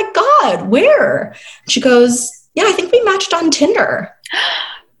said, oh my God, where? She goes, yeah, I think we matched on Tinder.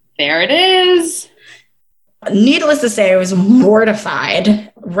 There it is. Needless to say, I was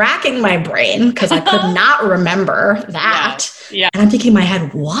mortified, racking my brain because I could not remember that. Yeah. And I'm thinking in my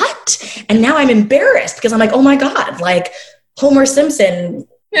head, what? And now I'm embarrassed because I'm like, oh my God, like Homer Simpson,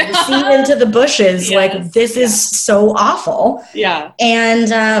 seen into the bushes. Yes. Like, this is so awful. Yeah.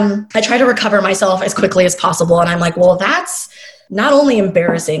 And I try to recover myself as quickly as possible. And I'm like, well, that's not only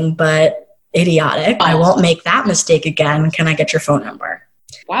embarrassing, but idiotic. I won't make that mistake again. Can I get your phone number?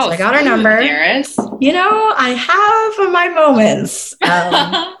 Wow. So I got her number. Daris. I have my moments.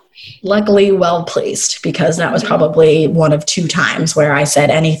 Luckily well placed because that was probably one of 2 times where I said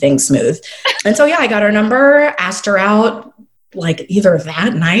anything smooth. And so, I got her number, asked her out like either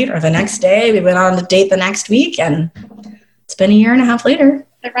that night or the next day. We went on a date the next week and it's been 1.5 years later.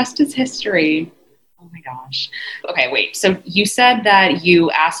 The rest is history. Oh my gosh. Okay, wait. So you said that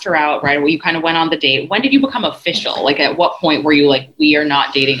you asked her out right away. You kind of went on the date. When did you become official? Like, at what point were you like, we are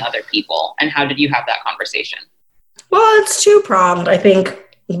not dating other people? And how did you have that conversation? Well, it's 2-pronged. I think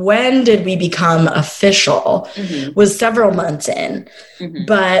when did we become official was several months in. Mm-hmm.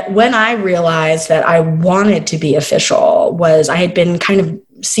 But when I realized that I wanted to be official was I had been kind of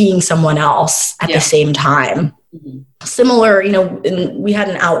seeing someone else at the same time. Mm-hmm. Similar, we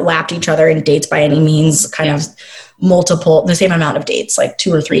hadn't outlapped each other in dates by any means, kind of the same amount of dates, like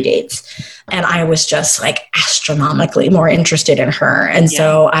 2 or 3 dates. And I was just like astronomically more interested in her. And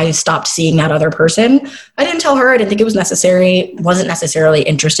so I stopped seeing that other person. I didn't tell her. I didn't think it was necessary, wasn't necessarily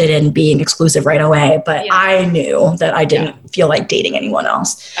interested in being exclusive right away, but I knew that I didn't feel like dating anyone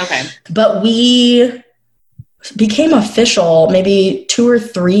else. Okay. But we became official maybe 2 or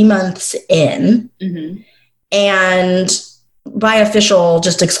 3 months in. Mm-hmm. And by official,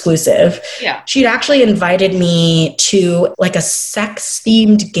 just exclusive. Yeah. She'd actually invited me to like a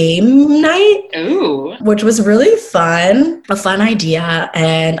sex-themed game night. Ooh. Which was really fun, a fun idea.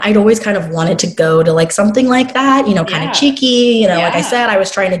 And I'd always kind of wanted to go to like something like that, kind of cheeky. Like I said, I was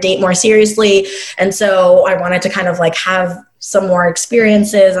trying to date more seriously. And so I wanted to kind of like have some more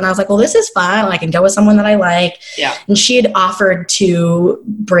experiences. And I was like, well, this is fun. I can go with someone that I like. Yeah. And she had offered to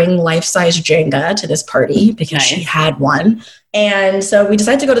bring life-size Jenga to this party because she had one. And so we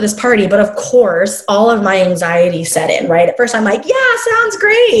decided to go to this party. But of course, all of my anxiety set in, right? At first, I'm like, yeah, sounds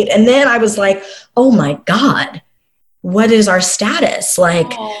great. And then I was like, oh my God, what is our status?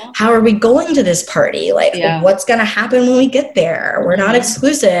 Like, how are we going to this party? Like, what's going to happen when we get there? We're not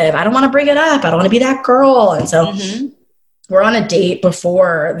exclusive. I don't want to bring it up. I don't want to be that girl. And so we're on a date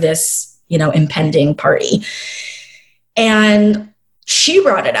before this, impending party. And she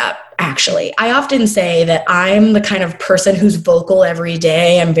brought it up, actually. I often say that I'm the kind of person who's vocal every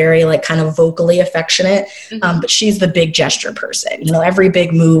day. I'm very kind of vocally affectionate, but she's the big gesture person. Every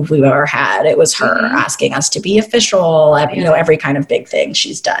big move we've ever had, it was her asking us to be official, every kind of big thing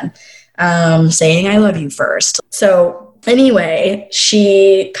she's done, saying I love you first. So anyway,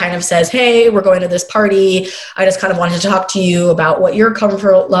 she kind of says, hey, we're going to this party. I just kind of wanted to talk to you about what your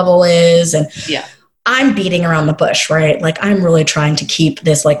comfort level is. And I'm beating around the bush, right? Like, I'm really trying to keep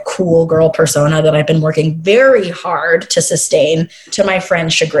this cool girl persona that I've been working very hard to sustain, to my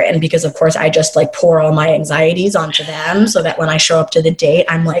friend's chagrin, because of course I just pour all my anxieties onto them so that when I show up to the date,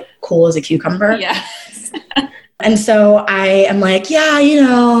 I'm cool as a cucumber. Yes. And so I am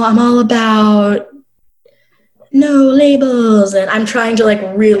I'm all about no labels. And I'm trying to like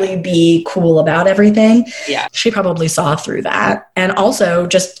really be cool about everything. Yeah. She probably saw through that. And also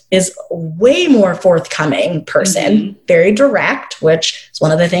just is way more forthcoming person, very direct, which is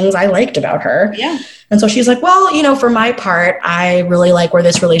one of the things I liked about her. Yeah. And so she's like, well, you know, for my part, I really like where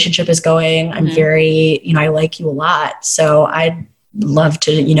this relationship is going. I'm very, you know, I like you a lot. So I'd love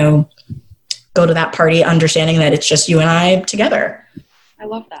to, you know, go to that party understanding that it's just you and I together. I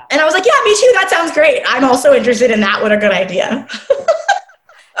love that. And I was like, yeah, me too. That sounds great. I'm also interested in that. What a good idea.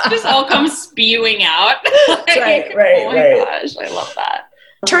 Just all comes spewing out. Right. Oh my gosh, I love that.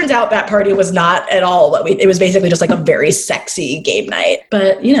 Turns out that party was not at all what it was basically just like a very sexy game night.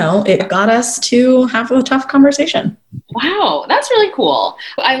 But, you know, it got us to have a tough conversation. Wow, that's really cool.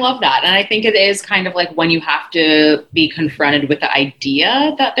 I love that. And I think it is kind of like when you have to be confronted with the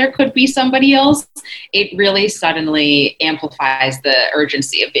idea that there could be somebody else, it really suddenly amplifies the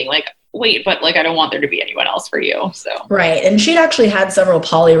urgency of being like, wait, but like, I don't want there to be anyone else for you. So, right. And she'd actually had several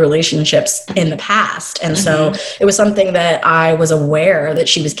poly relationships in the past. And so it was something that I was aware that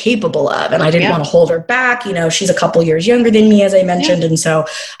she was capable of. And I didn't want to hold her back. You know, she's a couple years younger than me, as I mentioned. And so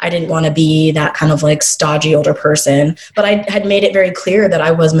I didn't want to be that kind of like stodgy older person. But I had made it very clear that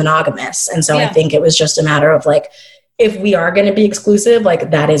I was monogamous. And so I think it was just a matter of like, if we are going to be exclusive, like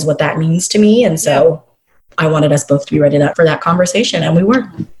that is what that means to me. And so I wanted us both to be ready for that conversation. And we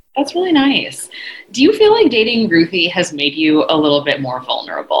were. That's really nice. Do you feel like dating Ruthie has made you a little bit more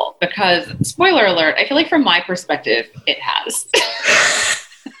vulnerable? Because, spoiler alert, I feel like from my perspective, it has.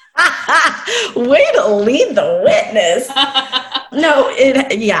 Way to lead the witness. No,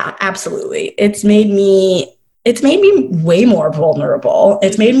 yeah, absolutely. It's made me way more vulnerable.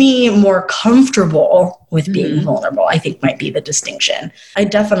 It's made me more comfortable with being vulnerable, I think might be the distinction. I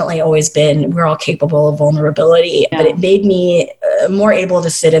definitely always been, we're all capable of vulnerability, but it made me more able to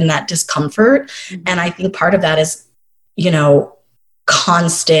sit in that discomfort. And I think part of that is, you know,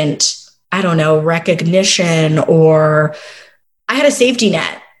 constant, I don't know, recognition, or I had a safety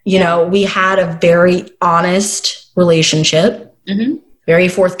net. You know, we had a very honest relationship, very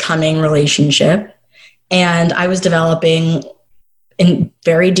forthcoming relationship. And I was developing in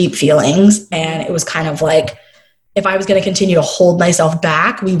very deep feelings. And it was kind of like, if I was going to continue to hold myself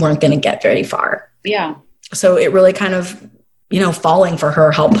back, we weren't going to get very far. Yeah. So it really kind of, you know, falling for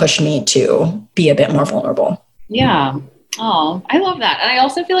her helped push me to be a bit more vulnerable. Yeah. Oh, I love that. And I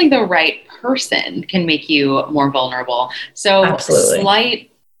also feel like the right person can make you more vulnerable. So absolutely. Slight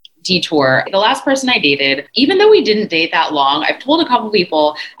detour. The last person I dated, even though we didn't date that long, I've told a couple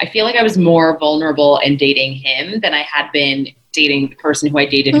people, I feel like I was more vulnerable in dating him than I had been dating the person who I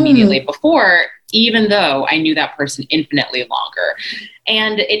dated immediately before, even though I knew that person infinitely longer.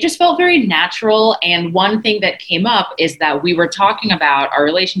 And it just felt very natural. And one thing that came up is that we were talking about our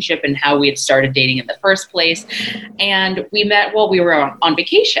relationship and how we had started dating in the first place. And we met while we were on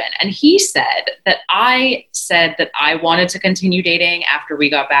vacation. And he said that I wanted to continue dating after we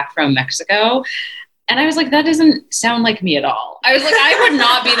got back from Mexico. And I was like, that doesn't sound like me at all. I was like, I would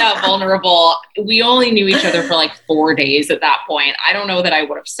not be that vulnerable. We only knew each other for like 4 days at that point. I don't know that I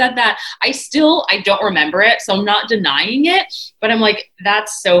would have said that. I don't remember it, so I'm not denying it. But I'm like,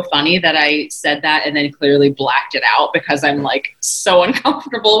 that's so funny that I said that and then clearly blacked it out because I'm like so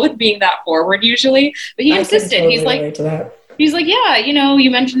uncomfortable with being that forward usually. But he insisted. He's like, yeah, you know,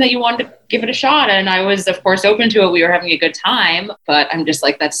 you mentioned that you wanted to give it a shot. And I was, of course, open to it. We were having a good time. But I'm just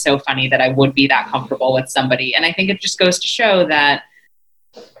like, that's so funny that I would be that comfortable with somebody. And I think it just goes to show that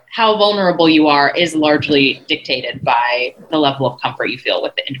how vulnerable you are is largely dictated by the level of comfort you feel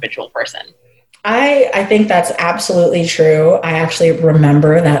with the individual person. I think that's absolutely true. I actually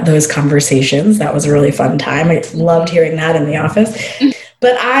remember those conversations. That was a really fun time. I loved hearing that in the office.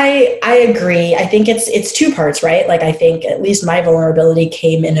 But I agree. I think it's two parts, right? Like, I think at least my vulnerability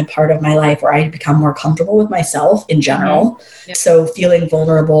came in a part of my life where I had become more comfortable with myself in general. Mm-hmm. Yep. So feeling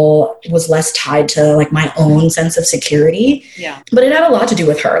vulnerable was less tied to like my own sense of security. Yeah. But it had a lot to do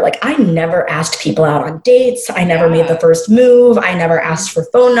with her. Like, I never asked people out on dates. I never made the first move. I never asked for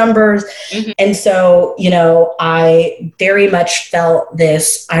phone numbers. Mm-hmm. And so, you know, I very much felt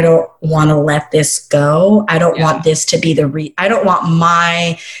this, I don't want to let this go. I don't want this to be I don't want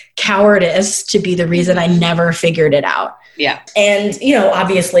my cowardice to be the reason I never figured it out. Yeah. And, you know,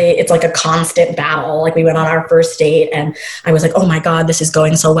 obviously it's like a constant battle. Like, we went on our first date and I was like, oh my God, this is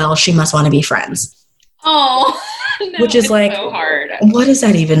going so well. She must want to be friends. Oh, no, which is like, so hard. What is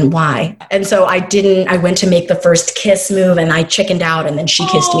that even? Why? And so I went to make the first kiss move and I chickened out and then she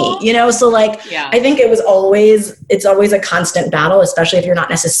kissed me, you know? So like, I think it's always a constant battle, especially if you're not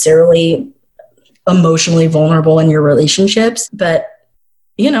necessarily emotionally vulnerable in your relationships. But,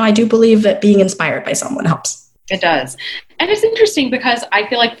 you know, I do believe that being inspired by someone helps. It does. And it's interesting because I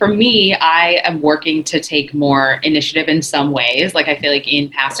feel like for me, I am working to take more initiative in some ways. Like I feel like in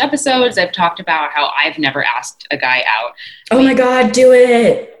past episodes, I've talked about how I've never asked a guy out. Oh my God, do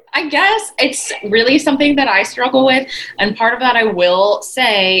it. I guess it's really something that I struggle with. And part of that I will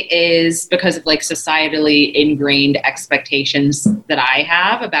say is because of like societally ingrained expectations that I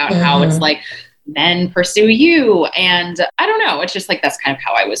have about how it's like, men pursue you. And I don't know, it's just like, that's kind of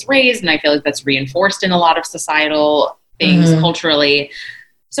how I was raised. And I feel like that's reinforced in a lot of societal things culturally.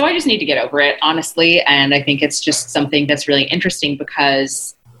 So I just need to get over it, honestly. And I think it's just something that's really interesting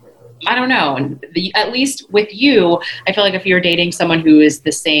because I don't know. And at least with you, I feel like if you're dating someone who is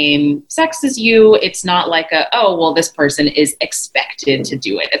the same sex as you, it's not like oh, well, this person is expected to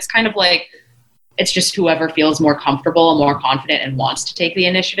do it. It's kind of like, it's just whoever feels more comfortable and more confident and wants to take the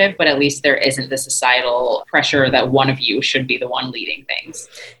initiative, but at least there isn't the societal pressure that one of you should be the one leading things.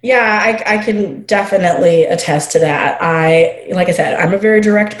 Yeah, I can definitely attest to that. Like I said, I'm a very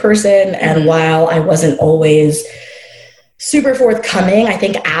direct person. And while I wasn't always super forthcoming, I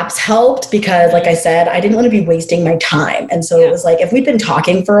think apps helped because, like I said, I didn't want to be wasting my time. And so it was like, if we'd been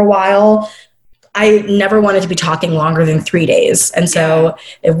talking for a while, I never wanted to be talking longer than 3 days. And so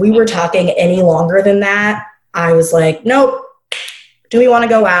if we were talking any longer than that, I was like, nope. Do we want to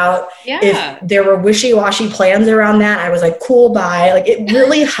go out? Yeah. If there were wishy-washy plans around that, I was like, cool, bye. Like it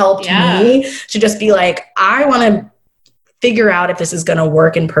really helped me to just be like, I want to figure out if this is going to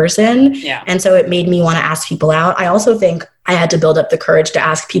work in person. Yeah. And so it made me want to ask people out. I also think I had to build up the courage to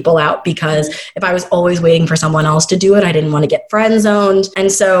ask people out because if I was always waiting for someone else to do it, I didn't want to get friend zoned.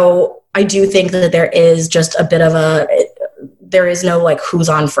 And so I do think that there is just a bit of there is no like who's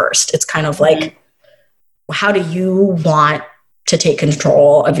on first. It's kind of like, how do you want to take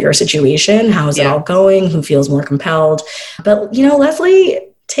control of your situation? How is it all going? Who feels more compelled? But, you know, Leslie,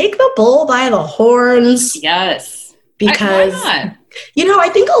 take the bull by the horns. Yes. Because, you know, I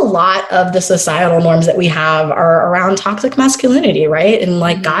think a lot of the societal norms that we have are around toxic masculinity, right? And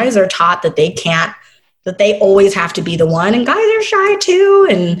like guys are taught that that they always have to be the one, and guys are shy too,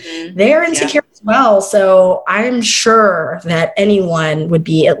 and they're insecure as well. So I'm sure that anyone would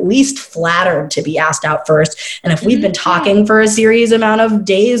be at least flattered to be asked out first. And if we've been talking for a serious amount of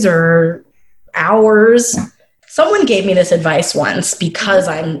days or hours, someone gave me this advice once because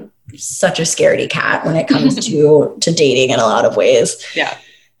I'm such a scaredy cat when it comes to dating in a lot of ways. Yeah.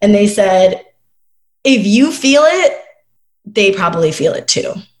 And they said, if you feel it, they probably feel it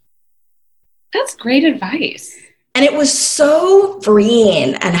too. That's great advice. And it was so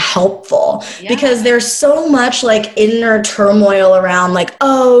freeing and helpful because there's so much like inner turmoil around like,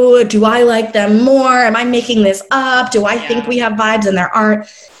 oh, do I like them more? Am I making this up? Do I think we have vibes and there aren't?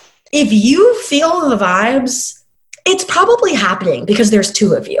 If you feel the vibes, it's probably happening because there's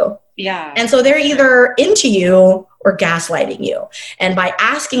two of you. Yeah. And so they're either into you or gaslighting you. And by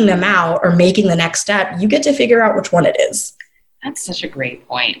asking them out or making the next step, you get to figure out which one it is. That's such a great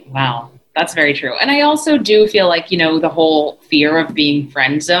point. Wow. That's very true. And I also do feel like, you know, the whole fear of being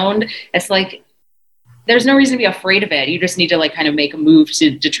friend zoned, it's like, there's no reason to be afraid of it. You just need to like kind of make a move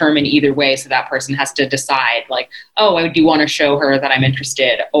to determine either way. So that person has to decide like, oh, I do want to show her that I'm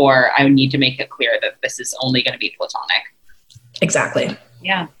interested, or I need to make it clear that this is only going to be platonic. Exactly.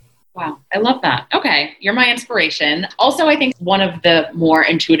 Yeah. Wow. I love that. Okay. You're my inspiration. Also, I think one of the more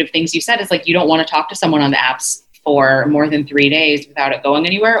intuitive things you said is like, you don't want to talk to someone on the apps for more than 3 days without it going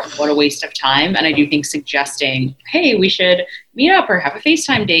anywhere. What a waste of time. And I do think suggesting, hey, we should meet up or have a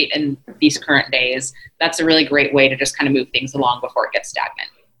FaceTime date in these current days, that's a really great way to just kind of move things along before it gets stagnant.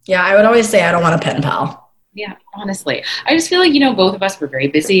 Yeah, I would always say I don't want a pen pal. Yeah, honestly. I just feel like, you know, both of us were very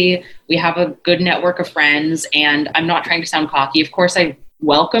busy. We have a good network of friends, and I'm not trying to sound cocky. Of course, I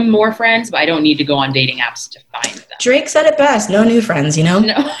welcome more friends, but I don't need to go on dating apps to find them. Drake said it best, no new friends, you know?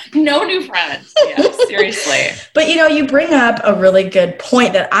 No new friends. Yeah, seriously. But, you know, you bring up a really good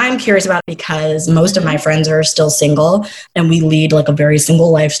point that I'm curious about because most of my friends are still single and we lead like a very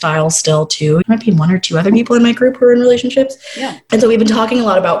single lifestyle still too. There might be one or two other people in my group who are in relationships. Yeah. And so we've been talking a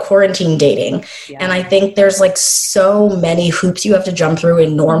lot about quarantine dating. Yeah. And I think there's like so many hoops you have to jump through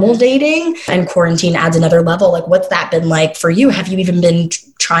in normal dating, and quarantine adds another level. Like, what's that been like for you? Have you even been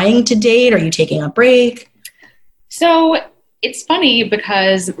trying to date? Are you taking a break? So it's funny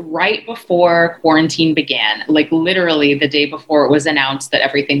because right before quarantine began, like literally the day before it was announced that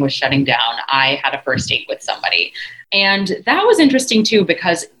everything was shutting down, I had a first date with somebody. And that was interesting too,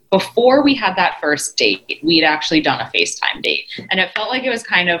 because before we had that first date, we'd actually done a FaceTime date. And it felt like it was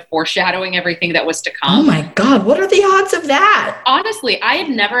kind of foreshadowing everything that was to come. Oh my God, what are the odds of that? Honestly, I had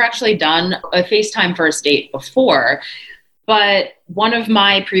never actually done a FaceTime first date before. But one of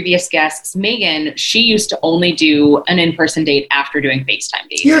my previous guests, Megan, she used to only do an in-person date after doing FaceTime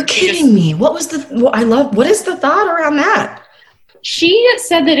dates. You're kidding me. What is the thought around that? She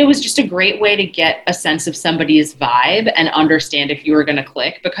said that it was just a great way to get a sense of somebody's vibe and understand if you were going to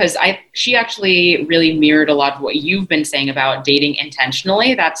click, because she actually really mirrored a lot of what you've been saying about dating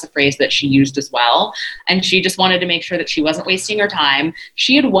intentionally. That's a phrase that she used as well. And she just wanted to make sure that she wasn't wasting her time.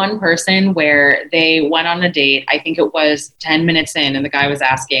 She had one person where they went on a date, I think it was 10 minutes in, and the guy was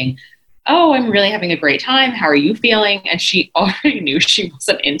asking, "Oh, I'm really having a great time. How are you feeling?" And she already knew she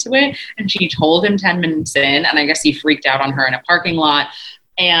wasn't into it. And she told him 10 minutes in, and I guess he freaked out on her in a parking lot.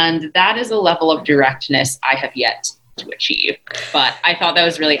 And that is a level of directness I have yet to achieve. But I thought that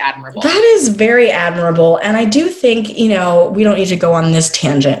was really admirable. That is very admirable. And I do think, we don't need to go on this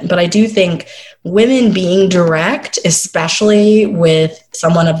tangent, but I do think women being direct, especially with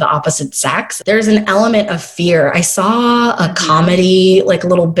someone of the opposite sex, there's an element of fear. I saw a comedy, like a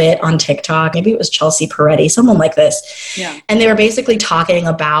little bit on TikTok, maybe it was Chelsea Peretti, someone like this. Yeah. And they were basically talking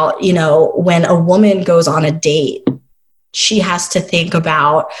about, when a woman goes on a date, she has to think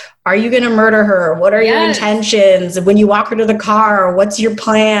about, are you going to murder her? What are your intentions? When you walk her to the car, what's your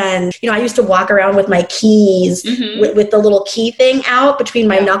plan? I used to walk around with my keys with the little key thing out between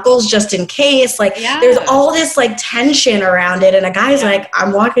my knuckles just in case. There's all this tension around it. And a guy's like,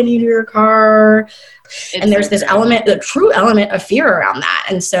 I'm walking you to your car. And there's this element, the true element of fear around that.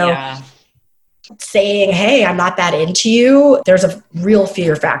 And so saying, hey, I'm not that into you, there's a real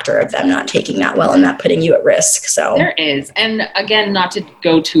fear factor of them not taking that well and not putting you at risk. So there is. And again, not to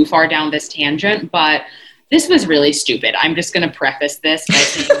go too far down this tangent, but this was really stupid. I'm just going to preface this by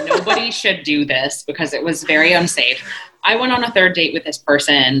saying nobody should do this because it was very unsafe. I went on a third date with this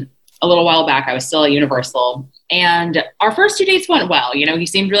person a little while back. I was still at Universal. And our first 2 dates went well. He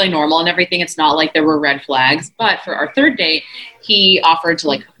seemed really normal and everything. It's not like there were red flags. But for our third date, he offered to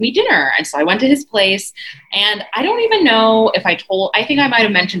cook me dinner. And so I went to his place. And I don't even know if I think I might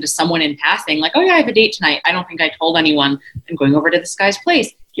have mentioned to someone in passing, oh yeah, I have a date tonight. I don't think I told anyone I'm going over to this guy's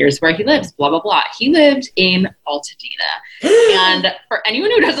place. Here's where he lives, blah, blah, blah. He lived in Altadena. And for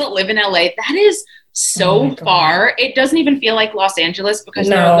anyone who doesn't live in LA, that is so far. It doesn't even feel like Los Angeles because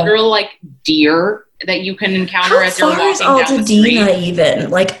there are literal deer that you can encounter as you're walking down the street. How far is Altadena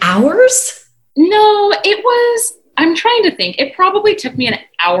even? Hours? No, it was, I'm trying to think. It probably took me an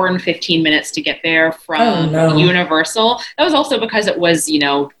hour and 15 minutes to get there from Universal. That was also because it was,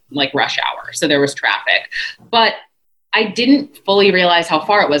 rush hour. So there was traffic. But I didn't fully realize how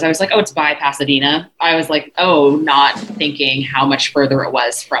far it was. I was like, oh, it's by Pasadena. I was like, oh, not thinking how much further it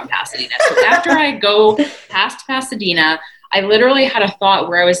was from Pasadena. So after I go past Pasadena, I literally had a thought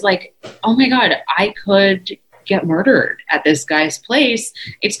where I was like, oh my God, I could get murdered at this guy's place.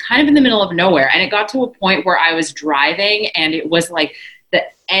 It's kind of in the middle of nowhere. And it got to a point where I was driving and it was the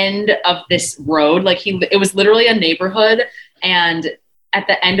end of this road. It was literally a neighborhood. And at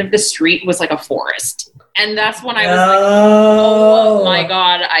the end of the street was a forest. And that's when I was oh my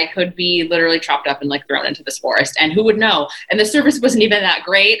God, I could be literally chopped up and thrown into this forest. And who would know? And the service wasn't even that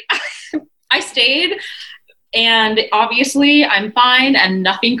great. I stayed. And obviously I'm fine and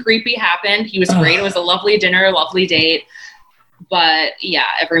nothing creepy happened. He was great. It was a lovely dinner, lovely date. But yeah,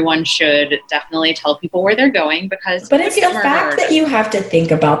 everyone should definitely tell people where they're going because. But it's the fact that you have to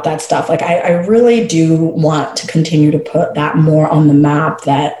think about that stuff. I really do want to continue to put that more on the map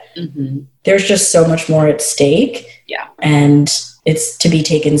that there's just so much more at stake. Yeah. And it's to be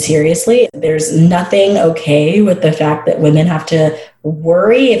taken seriously. There's nothing okay with the fact that women have to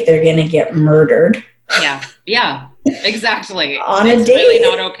worry if they're going to get murdered. Yeah. Yeah, exactly. On it's a date. Really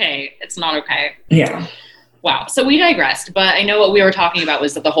not okay. It's not okay. Yeah. Wow. So we digressed, but I know what we were talking about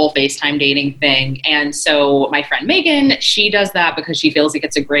was the whole FaceTime dating thing. And so my friend Megan, she does that because she feels like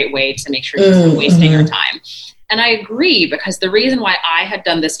it's a great way to make sure she's not wasting her time. And I agree because the reason why I had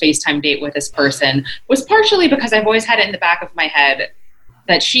done this FaceTime date with this person was partially because I've always had it in the back of my head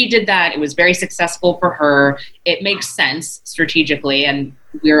that she did that. It was very successful for her. It makes sense strategically, and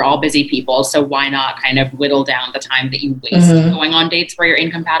we're all busy people. So why not kind of whittle down the time that you waste going on dates where you're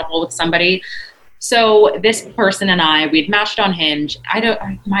incompatible with somebody? So this person and I, we'd matched on Hinge.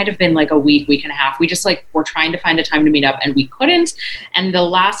 I might have been a week and a half. We just were trying to find a time to meet up and we couldn't. And the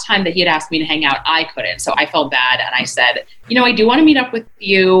last time that he had asked me to hang out, I couldn't. So I felt bad. And I said, I do want to meet up with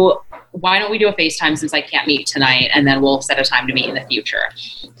you. Why don't we do a FaceTime since I can't meet tonight? And then we'll set a time to meet in the future.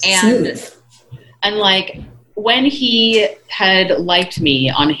 And when he had liked me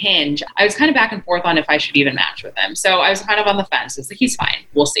on Hinge, I was kind of back and forth on if I should even match with him. So I was kind of on the fence. It's he's fine.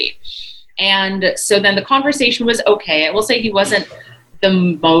 We'll see. And so then the conversation was okay. I will say he wasn't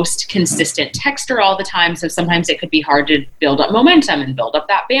the most consistent texter all the time. So sometimes it could be hard to build up momentum and build up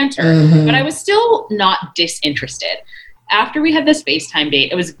that banter. Mm-hmm. But I was still not disinterested. After we had this FaceTime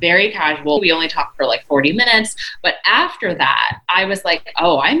date, it was very casual. We only talked for like 40 minutes. But after that, I was like,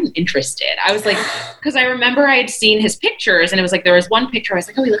 oh, I'm interested. I was like, because I remember I had seen his pictures and it was like, there was one picture. I was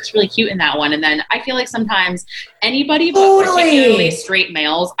like, oh, he looks really cute in that one. And then I feel like sometimes anybody, but particularly straight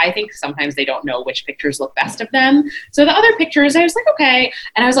males, I think sometimes they don't know which pictures look best of them. So the other pictures, I was like, okay.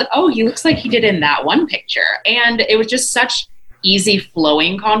 And I was like, oh, he looks like he did in that one picture. And it was just such easy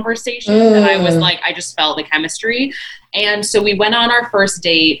flowing conversation that I was like, I just felt the chemistry. And so we went on our first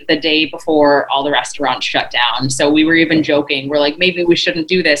date the day before all the restaurants shut down. So we were even joking. We're like, maybe we shouldn't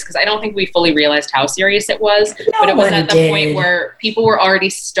do this because I don't think we fully realized how serious it was. But it was at the point where people were already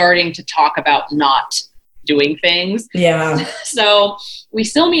starting to talk about not doing things. Yeah. So we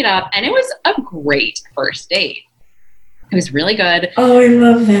still meet up and it was a great first date. It was really good. Oh, I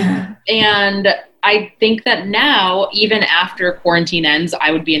love that. And I think that now, even after quarantine ends, I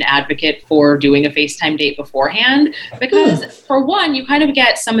would be an advocate for doing a FaceTime date beforehand because, for one, you kind of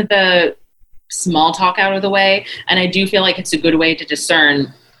get some of the small talk out of the way. And I do feel like it's a good way to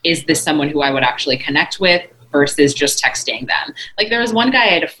discern, is this someone who I would actually connect with versus just texting them? Like, there was one guy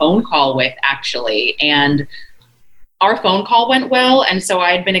I had a phone call with, actually, and our phone call went well, and so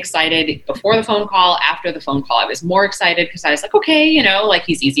I had been excited before the phone call. After the phone call, I was more excited because I was like, okay, you know, like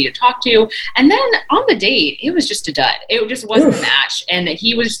he's easy to talk to. And then on the date, it was just a dud. It just wasn't a match. And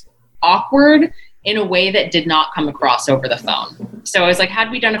he was awkward in a way that did not come across over the phone. So I was like,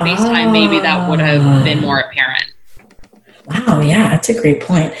 had we done a FaceTime, maybe that would have been more apparent. Wow, yeah, that's a great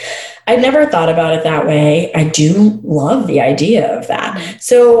point. I never thought about it that way. I do love the idea of that.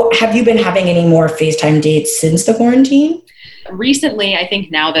 So have you been having any more FaceTime dates since the quarantine? Recently, I think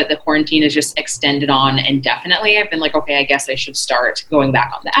now that the quarantine is just extended on indefinitely, I've been like, okay, I guess I should start going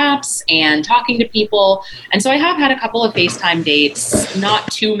back on the apps and talking to people. And so I have had a couple of FaceTime dates,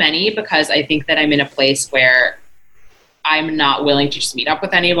 not too many, because I think that I'm in a place where I'm not willing to just meet up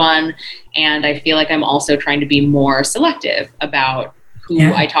with anyone. And I feel like I'm also trying to be more selective about who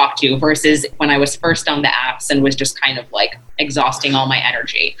I talk to versus when I was first on the apps and was just kind of like exhausting all my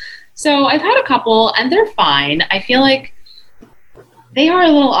energy. So I've had a couple and they're fine. I feel like they are a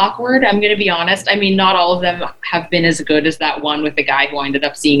little awkward. I'm going to be honest. I mean, not all of them have been as good as that one with the guy who I ended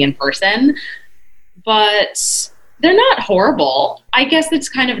up seeing in person, but they're not horrible. I guess it's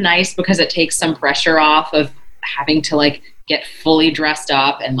kind of nice because it takes some pressure off of having to like get fully dressed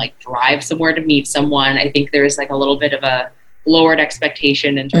up and like drive somewhere to meet someone. I think there's like a little bit of a lowered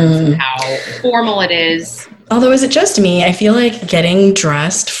expectation in terms of how formal it is. Although, is it just me? I feel like getting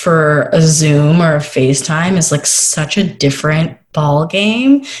dressed for a Zoom or a FaceTime is like such a different ball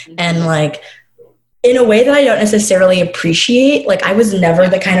game. And like in a way that I don't necessarily appreciate. Like I was never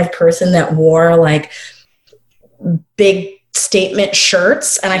the kind of person that wore like big statement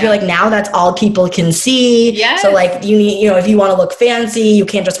shirts, and I feel like now that's all people can see. So like you need, you know, if you want to look fancy, you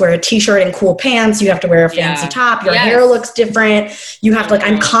can't just wear a t-shirt and cool pants, you have to wear a fancy top. Your hair looks different. You have to like,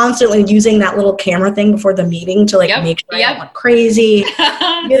 I'm constantly using that little camera thing before the meeting to like make sure I don't look crazy.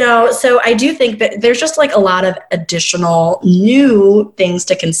 You know, so I do think that there's just like a lot of additional new things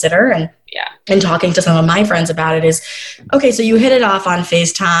to consider. And talking to some of my friends about it is, okay, so you hit it off on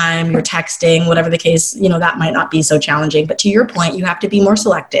FaceTime, you're texting, whatever the case, you know, that might not be so challenging. But to your point, you have to be more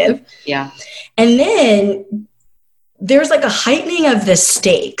selective. Yeah. And then there's like a heightening of the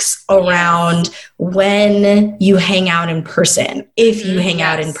stakes around when you hang out in person, if you hang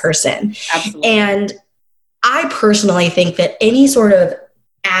out in person. Absolutely. And I personally think that any sort of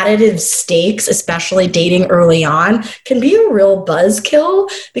additive stakes, especially dating early on, can be a real buzzkill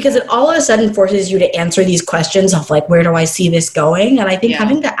because it all of a sudden forces you to answer these questions of like, where do I see this going? And I think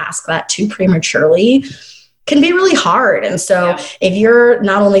having to ask that too prematurely can be really hard. And so if you're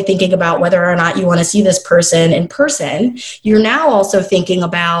not only thinking about whether or not you want to see this person in person, you're now also thinking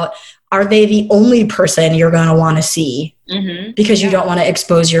about, are they the only person you're going to want to see? Because you don't want to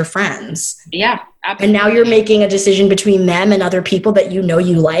expose your friends. Yeah, absolutely. And now you're making a decision between them and other people that you know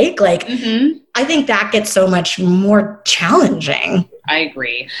you like. Like, I think that gets so much more challenging. I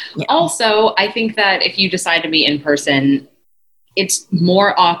agree. Yeah. Also, I think that if you decide to meet in person, it's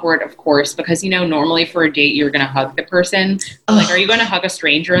more awkward, of course, because, you know, normally for a date, you're going to hug the person. Like, are you going to hug a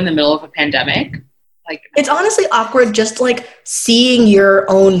stranger in the middle of a pandemic? Like, it's honestly awkward just like seeing your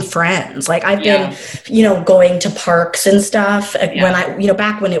own friends. Like I've been, you know, going to parks and stuff when I, you know,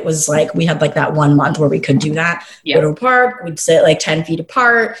 back when it was like, we had like that 1 month where we could do that. Go to a park, we'd sit like 10 feet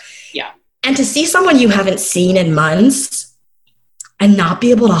apart. And to see someone you haven't seen in months and not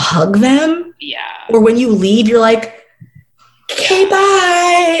be able to hug them. Or when you leave, you're like, okay,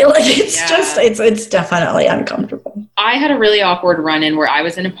 bye. Like, it's just, it's definitely uncomfortable. I had a really awkward run-in where I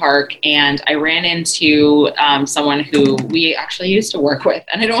was in a park and I ran into someone who we actually used to work with,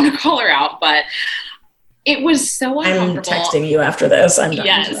 and I don't want to call her out, but it was so uncomfortable. I'm texting you after this. I'm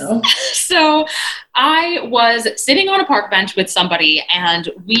dying to know. So I was sitting on a park bench with somebody, and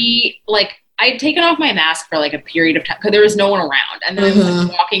I'd taken off my mask for like a period of time because there was no one around. And then I was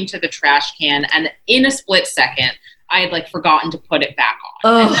like walking to the trash can, and in a split second, I had like forgotten to put it back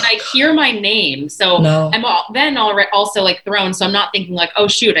on. And then I hear my name. So I'm also like thrown. So I'm not thinking like, oh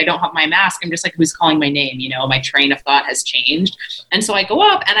shoot, I don't have my mask. I'm just like, who's calling my name? You know, my train of thought has changed. And so I go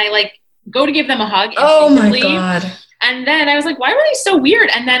up and I like go to give them a hug. Oh my God. And then I was like, why were they so weird?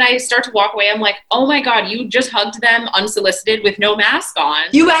 And then I start to walk away. I'm like, oh my God, you just hugged them unsolicited with no mask on.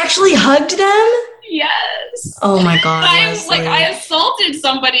 You actually hugged them? Yes. Oh my God. I assaulted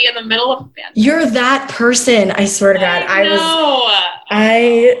somebody in the middle of a band. You're that person. I swear to God.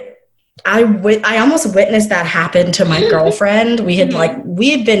 I almost witnessed that happen to my girlfriend. We had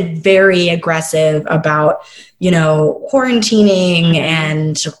been very aggressive about, quarantining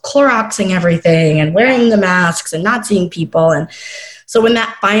and Cloroxing everything and wearing the masks and not seeing people. And so when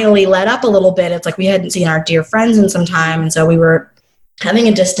that finally let up a little bit, it's like we hadn't seen our dear friends in some time. And so we were having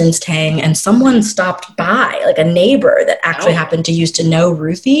a distance tang, and someone stopped by, like a neighbor that actually happened to used to know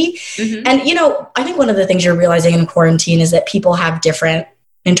Ruthie. Mm-hmm. And, I think one of the things you're realizing in quarantine is that people have different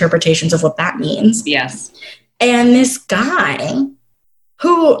interpretations of what that means. Yes. And this guy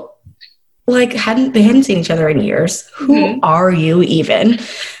who they hadn't seen each other in years. Who are you even?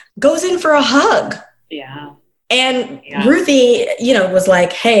 Goes in for a hug. Yeah. And Ruthie, was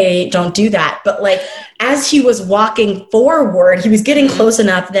like, hey, don't do that. But as he was walking forward, he was getting close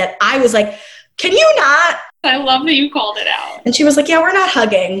enough that I was like, can you not? I love that you called it out. And she was like, yeah, we're not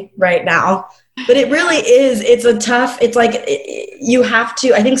hugging right now. But it really is. You have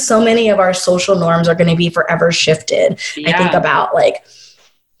to, I think so many of our social norms are going to be forever shifted. Yeah. I think about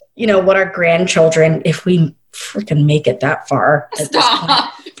what our grandchildren, if we freaking make it that far at this point,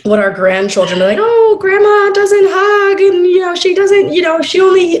 what our grandchildren are like, oh, grandma doesn't hug. And, she doesn't, she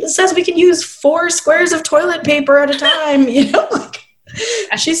only says we can use 4 squares of toilet paper at a time,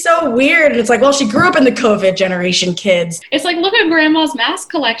 She's so weird. And it's like, well, she grew up in the COVID generation, kids. It's like, look at grandma's mask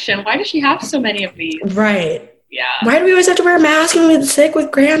collection. Why does she have so many of these? Right. Yeah. Why do we always have to wear a mask when we get sick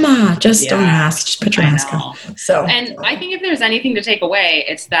with grandma? Just don't ask. Just put your mask on. So, and I think if there's anything to take away,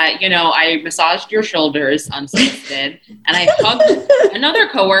 it's that, I massaged your shoulders unsolicited and I hugged another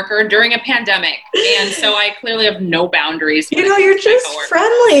coworker during a pandemic. And so I clearly have no boundaries. You're just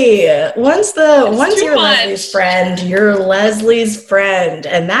friendly. Once you're Leslie's friend, you're Leslie's friend,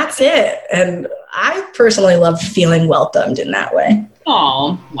 and that's it. And I personally love feeling welcomed in that way.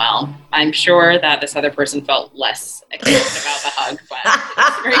 Oh, well, I'm sure that this other person felt less excited about the hug, but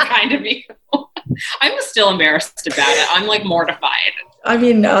it's very kind of you. I'm still embarrassed about it. I'm mortified. I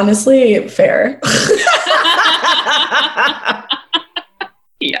mean, honestly, fair.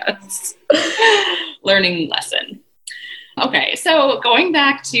 Yes. Learning lesson. Okay, so going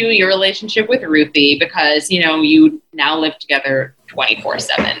back to your relationship with Ruthie, because, you now live together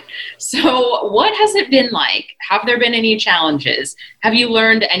 24/7. So what has it been like? Have there been any challenges? Have you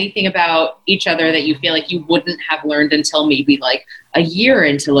learned anything about each other that you feel like you wouldn't have learned until maybe a year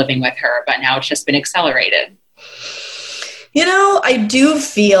into living with her, but now it's just been accelerated? I do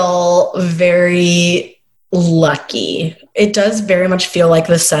feel very lucky. It does very much feel like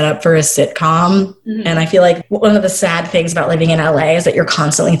the setup for a sitcom. Mm-hmm. And I feel like one of the sad things about living in LA is that you're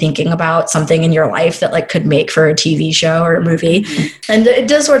constantly thinking about something in your life that could make for a TV show or a movie. Mm-hmm. And it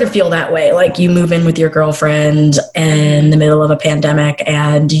does sort of feel that way. You move in with your girlfriend in the middle of a pandemic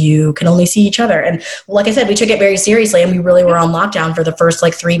and you can only see each other. And like I said, we took it very seriously and we really were on lockdown for the first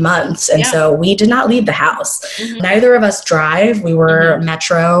 3 months. And so we did not leave the house. Mm-hmm. Neither of us drive. We were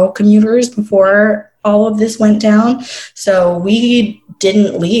metro commuters before all of this went down. So we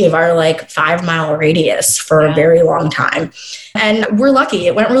didn't leave our 5-mile radius for a very long time. And we're lucky.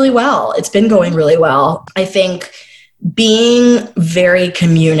 It went really well. It's been going really well. I think being very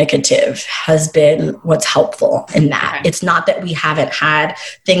communicative has been what's helpful in that. Okay. It's not that we haven't had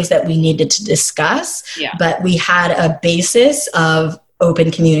things that we needed to discuss, but we had a basis of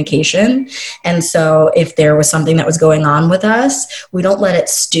open communication. And so if there was something that was going on with us, we don't let it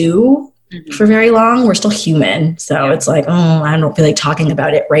stew for very long. We're still human. So it's I don't feel like talking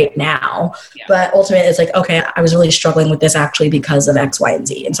about it right now. Yeah. But ultimately it's okay, I was really struggling with this actually because of X, Y, and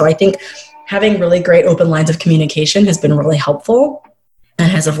Z. And so I think having really great open lines of communication has been really helpful.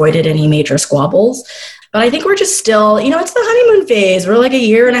 and has avoided any major squabbles. But I think we're just still, it's the honeymoon phase. We're like a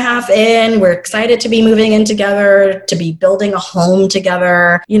year and a half in. We're excited to be moving in together, to be building a home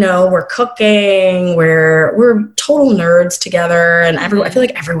together. We're cooking. We're total nerds together. And I feel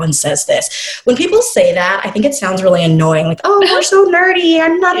like everyone says this. When people say that, I think it sounds really annoying. Like, oh, we're so nerdy.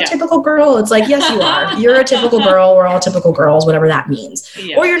 I'm not a typical girl. It's like, yes, you are. You're a typical girl. We're all typical girls, whatever that means.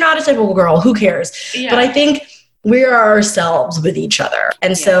 Yeah. Or you're not a typical girl. Who cares? Yeah. But I think we are ourselves with each other.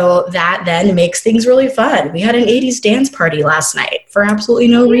 And so that then makes things really fun. We had an 80s dance party last night for absolutely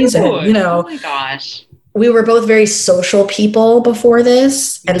no reason. Oh my gosh. We were both very social people before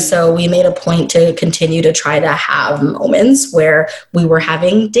this. Mm-hmm. And so we made a point to continue to try to have moments where we were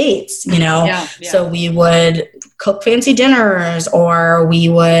having dates, So we would cook fancy dinners, or we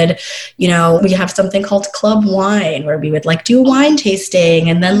would, we have something called Club Wine, where we would like do wine tasting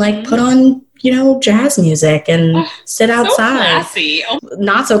and then like put on jazz music and sit outside. So classy.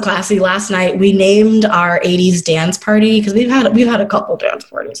 Not so classy. Last night we named our 80s dance party, because we've had a couple dance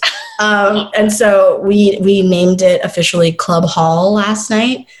parties. And so we named it officially Club Hall last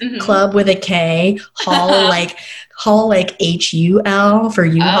night. Mm-hmm. Club with a K, Hall like HUL for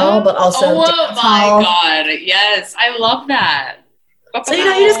U-Haul, but also dance hall. God. Yes. I love that. So,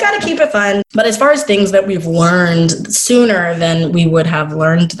 you just got to keep it fun. But as far as things that we've learned sooner than we would have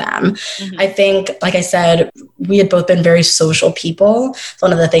learned them, I think, like I said, we had both been very social people. It's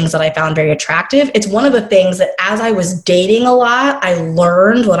one of the things that I found very attractive. It's one of the things that as I was dating a lot, I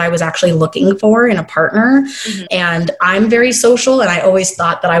learned what I was actually looking for in a partner. Mm-hmm. And I'm very social, and I always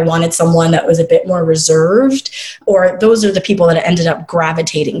thought that I wanted someone that was a bit more reserved, or those are the people that ended up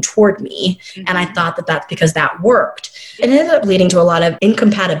gravitating toward me. Mm-hmm. And I thought that that's because that worked. It ended up leading to a lot of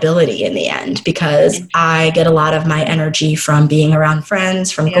incompatibility in the end, because I get a lot of my energy from being around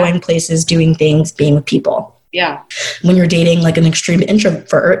friends, from going places, doing things, being with people. Yeah. When you're dating like an extreme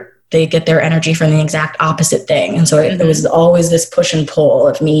introvert, they get their energy from the exact opposite thing. And so it was always this push and pull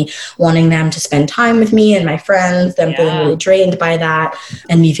of me wanting them to spend time with me and my friends, them feeling really drained by that,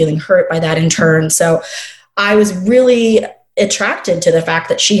 and me feeling hurt by that in turn. So I was really attracted to the fact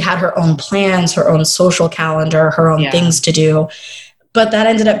that she had her own plans, her own social calendar, her own things to do. But that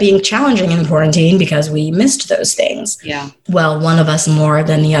ended up being challenging in quarantine because we missed those things. Yeah. Well, one of us more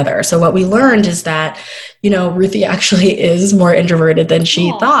than the other. So what we learned is that, Ruthie actually is more introverted than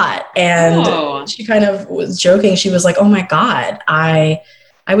she thought. And she kind of was joking. She was like, oh my God, I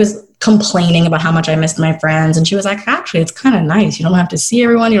was complaining about how much I missed my friends. And she was like, actually, it's kind of nice. You don't have to see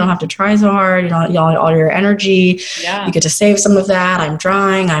everyone. You don't have to try so hard. You don't all your energy. Yeah. You get to save some of that. I'm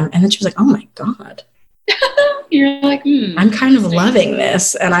drawing. And then she was like, oh my God. You're like, I'm kind of loving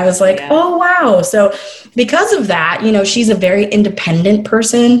this. And I was like, oh, wow. So because of that, she's a very independent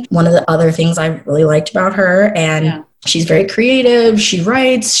person. One of the other things I really liked about her, and she's very creative. She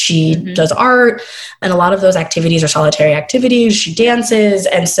writes, she does art, and a lot of those activities are solitary activities. She dances.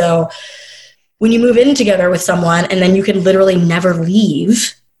 And so when you move in together with someone and then you can literally never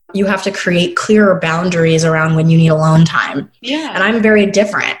leave, you have to create clearer boundaries around when you need alone time. Yeah. And I'm very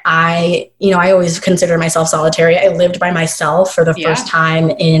different. I always consider myself solitary. I lived by myself for the first time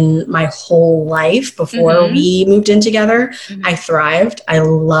in my whole life before we moved in together. Mm-hmm. I thrived. I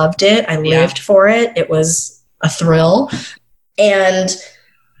loved it. I lived for it. It was a thrill. And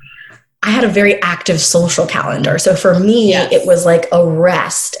I had a very active social calendar. So for me, it was like a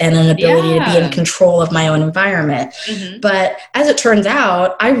rest and an ability to be in control of my own environment. Mm-hmm. But as it turns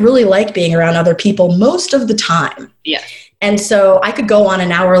out, I really like being around other people most of the time. Yeah. And so I could go on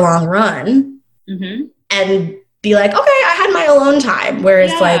an hour-long run and be like, okay, I had my alone time.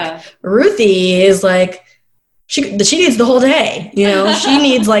 Whereas like Ruthie is like, she needs the whole day, she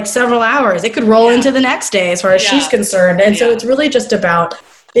needs like several hours. It could roll into the next day as far as she's concerned. And so it's really just about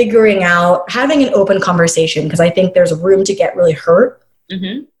figuring out, having an open conversation, because I think there's room to get really hurt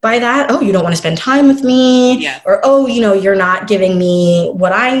by that. Oh, you don't want to spend time with me. Yeah. Or, oh, you're not giving me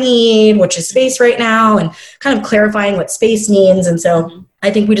what I need, which is space right now, and kind of clarifying what space means. And so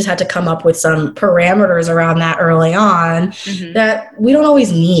I think we just had to come up with some parameters around that early on that we don't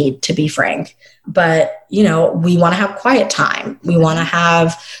always need, to be frank. But, we want to have quiet time. We want to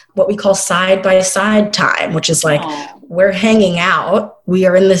have what we call side-by-side time, which is like, we're hanging out, we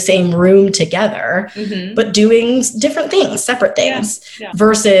are in the same room together, but doing different things, separate things,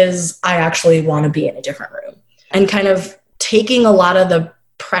 versus I actually want to be in a different room. And kind of taking a lot of the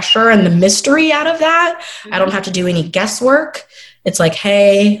pressure and the mystery out of that. I don't have to do any guesswork. It's like,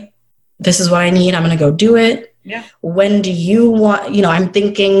 hey, this is what I need. I'm going to go do it. Yeah. When do you want, I'm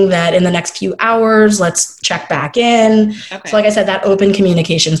thinking that in the next few hours, let's check back in. Okay. So like I said, that open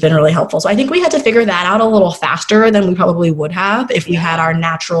communication has been really helpful. So I think we had to figure that out a little faster than we probably would have if we had our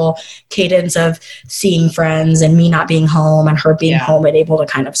natural cadence of seeing friends and me not being home and her being home and able to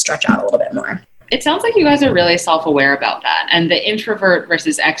kind of stretch out a little bit more. It sounds like you guys are really self-aware about that. And the introvert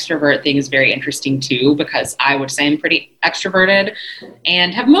versus extrovert thing is very interesting too, because I would say I'm pretty extroverted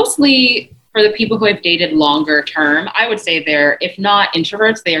and have mostly, for the people who I've dated longer term, I would say they're, if not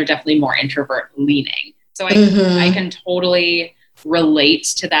introverts, they are definitely more introvert leaning. So I can totally relate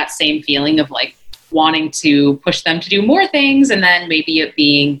to that same feeling of like wanting to push them to do more things and then maybe it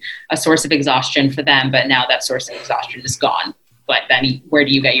being a source of exhaustion for them. But now that source of exhaustion is gone. But then where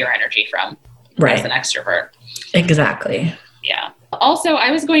do you get your energy from? Right. As an extrovert. Exactly. Yeah. Also,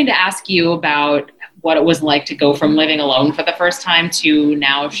 I was going to ask you about what it was like to go from living alone for the first time to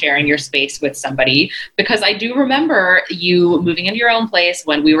now sharing your space with somebody, because I do remember you moving into your own place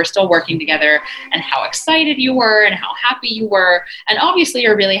when we were still working together and how excited you were and how happy you were. And obviously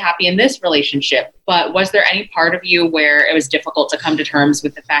you're really happy in this relationship, but was there any part of you where it was difficult to come to terms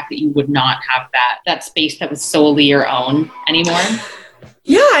with the fact that you would not have that space that was solely your own anymore?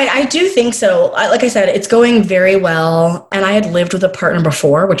 Yeah, I do think so. Like I said, it's going very well. And I had lived with a partner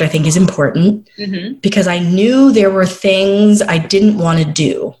before, which I think is important because I knew there were things I didn't want to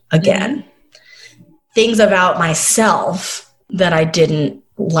do again. Things about myself that I didn't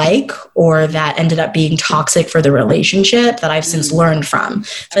like or that ended up being toxic for the relationship that I've since learned from.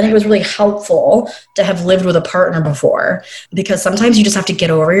 So I think it was really helpful to have lived with a partner before because sometimes you just have to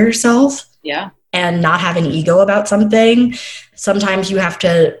get over yourself. Yeah. And not have an ego about something. Sometimes you have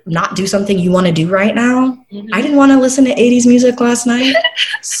to not do something you want to do right now. I didn't want to listen to 80s music last night.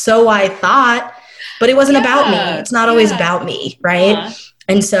 So I thought, but it wasn't about me. It's not always about me, right?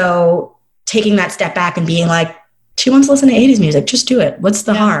 And so taking that step back and being like, she wants to listen to 80s music, just do it. What's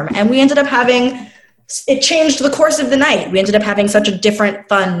the harm? And we ended up it changed the course of the night. We ended up having such a different,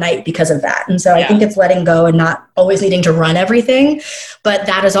 fun night because of that. And so I think it's letting go and not always needing to run everything. But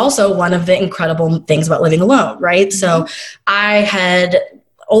that is also one of the incredible things about living alone, right? So I had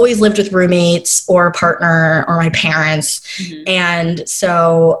always lived with roommates or a partner or my parents. And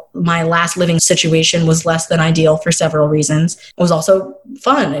so my last living situation was less than ideal for several reasons. It was also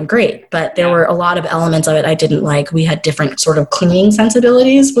fun and great, but there were a lot of elements of it I didn't like. We had different sort of cleaning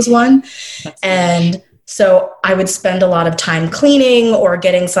sensibilities was one. And so I would spend a lot of time cleaning or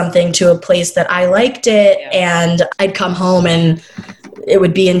getting something to a place that I liked it. And I'd come home and it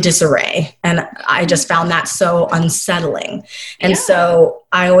would be in disarray. And I just found that so unsettling. And so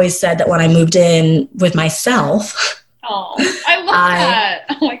I always said that when I moved in with myself. Oh, I love that.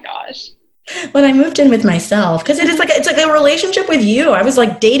 Oh my gosh. When I moved in with myself, because it's like a relationship with you. I was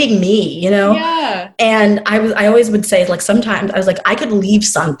like dating me, Yeah. And I always would say, like, sometimes I was like, I could leave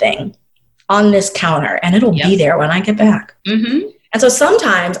something on this counter and it'll be there when I get back. And so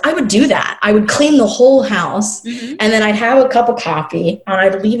sometimes I would do that. I would clean the whole house and then I'd have a cup of coffee and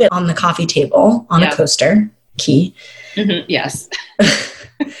I'd leave it on the coffee table on a coaster key. Yes.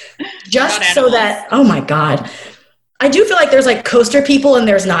 Just so that, oh my God. I do feel like there's like coaster people and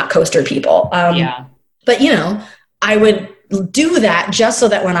there's not coaster people. But I would do that just so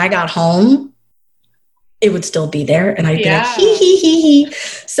that when I got home, it would still be there and I'd be like, hee, hee, hee, hee.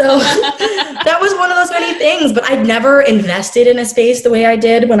 So that was one of those many things, but I'd never invested in a space the way I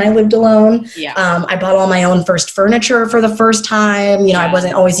did when I lived alone. I bought all my own first furniture for the first time. I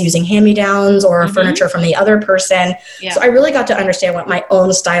wasn't always using hand-me-downs or furniture from the other person. So I really got to understand what my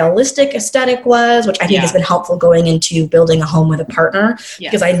own stylistic aesthetic was, which I think has been helpful going into building a home with a partner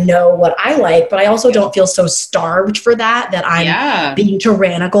because I know what I like, but I also don't feel so starved for that I'm being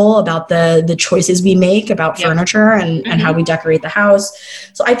tyrannical about the choices we make about furniture and how we decorate the house.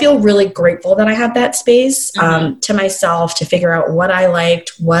 So I feel really grateful that I had that space to myself to figure out what I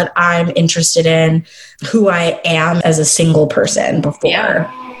liked, what I'm interested in, who I am as a single person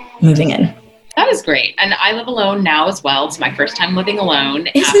before moving in. That is great. And I live alone now as well. It's my first time living alone.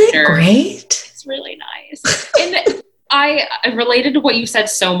 Isn't it great? It's really nice. And I related to what you said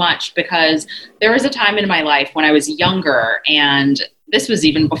so much because there was a time in my life when I was younger, and this was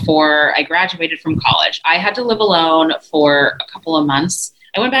even before I graduated from college. I had to live alone for a couple of months.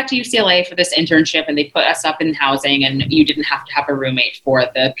 I went back to UCLA for this internship and they put us up in housing and you didn't have to have a roommate for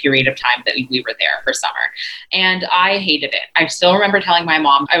the period of time that we were there for summer. And I hated it. I still remember telling my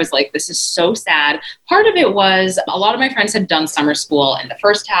mom, I was like, this is so sad. Part of it was a lot of my friends had done summer school in the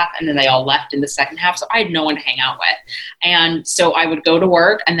first half and then they all left in the second half. So I had no one to hang out with. And so I would go to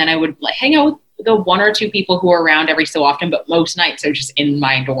work and then I would hang out with the one or two people who are around every so often, but most nights are just in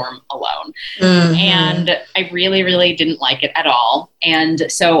my dorm alone. Mm-hmm. And I really, really didn't like it at all.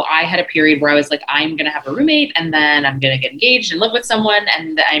 And so I had a period where I was like, I'm going to have a roommate, and then I'm going to get engaged and live with someone,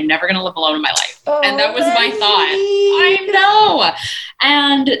 and I'm never going to live alone in my life. Oh, and that was my thought. I know.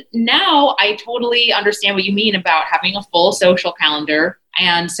 And now I totally understand what you mean about having a full social calendar.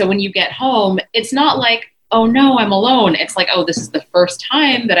 And so when you get home, it's not like, oh no, I'm alone. It's like, oh, this is the first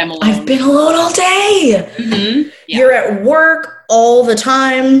time that I'm alone. I've been alone all day. Mm-hmm. Yeah. You're at work all the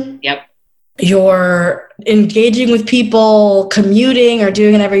time. Yep. You're engaging with people, commuting or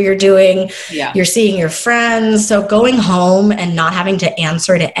doing whatever you're doing. Yeah. You're seeing your friends. So going home and not having to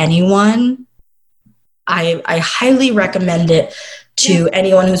answer to anyone, I highly recommend it to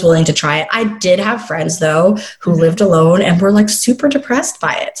anyone who's willing to try it. I did have friends though who lived alone and were like super depressed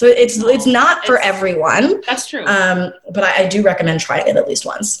by it. So it's not for everyone. That's true. But I do recommend trying it at least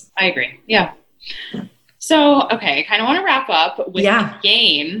once. I agree. Yeah. So, okay, I kind of want to wrap up with a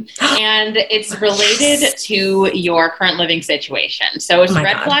game, and it's related to your current living situation. So it's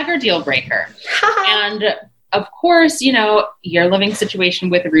red flag or deal breaker. And of course, you know, your living situation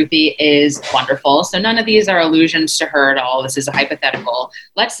with Ruthie is wonderful. So none of these are allusions to her at all. This is a hypothetical.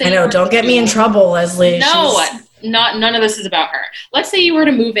 Let's say I know, don't get me in trouble, Leslie. No, none of this is about her. Let's say you were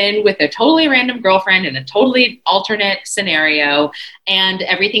to move in with a totally random girlfriend in a totally alternate scenario, and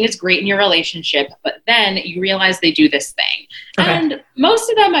everything is great in your relationship, but then you realize they do this thing. Okay. And most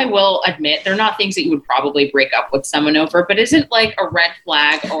of them, I will admit, they're not things that you would probably break up with someone over, but isn't like a red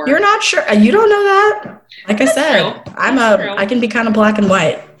flag or... You're not sure? You don't know that? Like I said, I can be kind of black and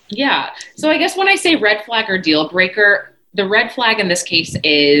white. Yeah. So I guess when I say red flag or deal breaker, the red flag in this case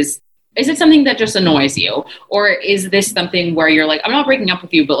is it something that just annoys you? Or is this something where you're like, I'm not breaking up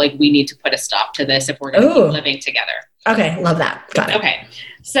with you, but like we need to put a stop to this if we're going to keep living together? Okay. Love that. Got it. Okay.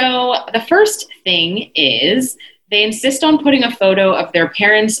 So the first thing is they insist on putting a photo of their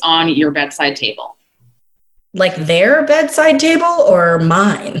parents on your bedside table. Like their bedside table or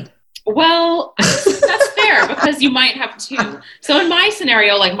mine? Well, that's fair because you might have two. So in my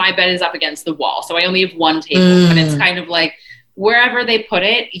scenario, like my bed is up against the wall. So I only have one table, but it's kind of like wherever they put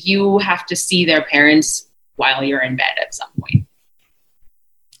it, you have to see their parents while you're in bed at some point.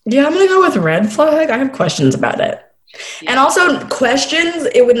 Yeah, I'm going to go with red flag. I have questions about it. Yeah. And also questions,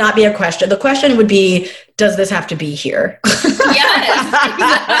 it would not be a question. The question would be, does this have to be here? Yes, exactly.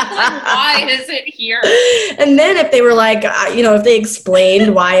 Why is it here? And then if they were like, if they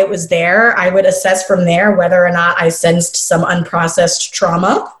explained why it was there, I would assess from there whether or not I sensed some unprocessed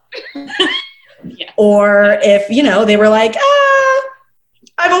trauma. Yeah. Or if, they were like,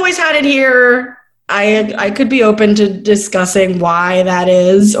 I've always had it here. I could be open to discussing why that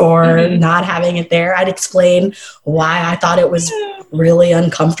is or not having it there. I'd explain why I thought it was really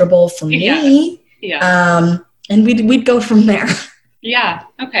uncomfortable for me. Yeah. And we'd go from there. Yeah.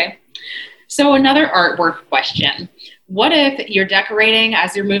 Okay. So another artwork question. What if you're decorating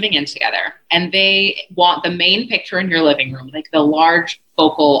as you're moving in together and they want the main picture in your living room, like the large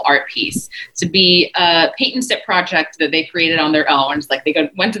focal art piece, to be a paint and sip project that they created on their own? It's like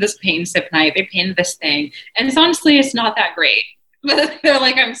they went to this paint and sip night, they painted this thing, and it's not that great. But they're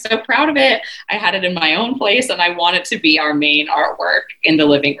like, I'm so proud of it. I had it in my own place and I want it to be our main artwork in the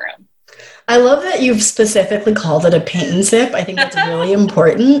living room. I love that you've specifically called it a paint and sip. I think that's really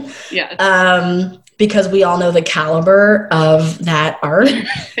important. Yeah. Because we all know the caliber of that art.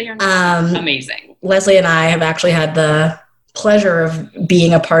 Amazing. Leslie and I have actually had the pleasure of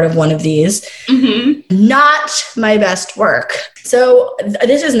being a part of one of these. Mm-hmm. Not my best work. So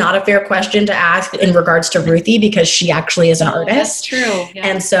this is not a fair question to ask in regards to Ruthie because she actually is an artist. That's true. Yeah.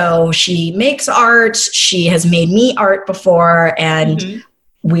 And so she makes art. She has made me art before, and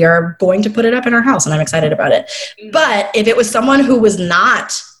we are going to put it up in our house, and I'm excited about it. Mm-hmm. But if it was someone who was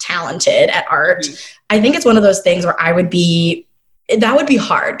not talented at art, I think it's one of those things where that would be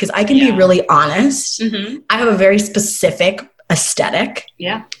hard because I can be really honest. Mm-hmm. I have a very specific aesthetic.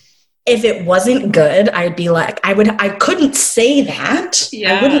 Yeah. If it wasn't good, I'd be like, I couldn't say that.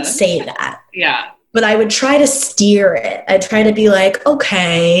 Yeah. I wouldn't say that. Yeah. But I would try to steer it. I'd try to be like,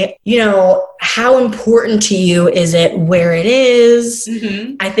 okay, how important to you is it where it is?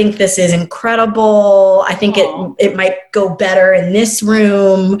 Mm-hmm. I think this is incredible. I think it might go better in this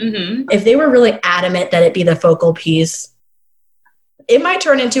room. Mm-hmm. If they were really adamant that it be the focal piece, it might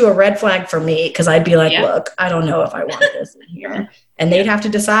turn into a red flag for me because I'd be like, look, I don't know if I want this in here. And they'd have to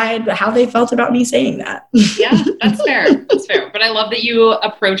decide how they felt about me saying that. Yeah, that's fair. That's fair. But I love that you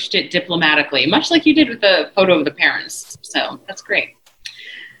approached it diplomatically, much like you did with the photo of the parents. So that's great.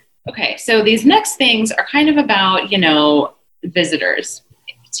 Okay, so these next things are kind of about, visitors.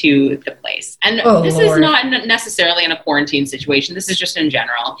 to the place. And this Lord. is not necessarily in a quarantine situation. This is just in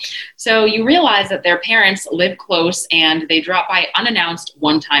general. So you realize that their parents live close and they drop by unannounced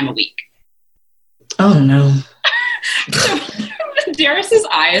one time a week. Oh, no. So Darius's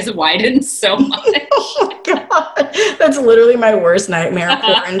eyes widened so much. Oh my God. That's literally my worst nightmare,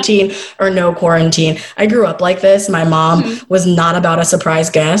 quarantine or no quarantine. I grew up like this. My mom was not about a surprise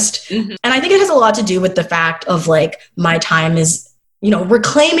guest. And I think it has a lot to do with the fact of like my time is,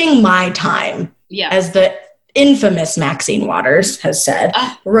 reclaiming my time, as the infamous Maxine Waters has said,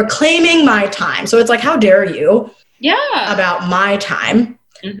 reclaiming my time. So it's like, how dare you about my time?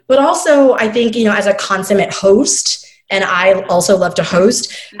 But also I think, as a consummate host, and I also love to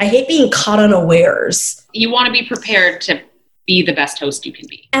host, I hate being caught unawares. You want to be prepared to be the best host you can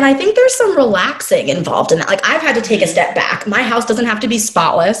be. And I think there's some relaxing involved in that. Like, I've had to take a step back. My house doesn't have to be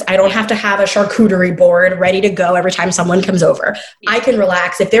spotless. I don't have to have a charcuterie board ready to go every time someone comes over. I can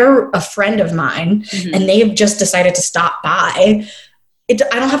relax. If they're a friend of mine and they've just decided to stop by,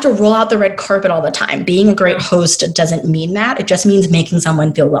 I don't have to roll out the red carpet all the time. Being a great host doesn't mean that. It just means making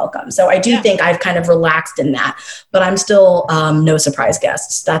someone feel welcome. So I do think I've kind of relaxed in that, but I'm still no surprise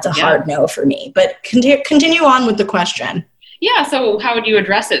guests. That's a hard no for me. But continue on with the question. Yeah. So how would you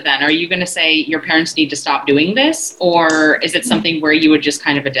address it then? Are you going to say your parents need to stop doing this? Or is it something where you would just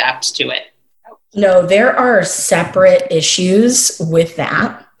kind of adapt to it? No, there are separate issues with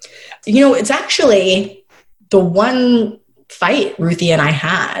that. It's actually the one fight Ruthie and I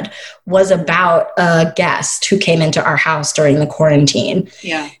had was about a guest who came into our house during the quarantine.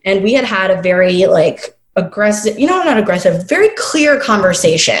 Yeah. And we had a very aggressive, not aggressive, very clear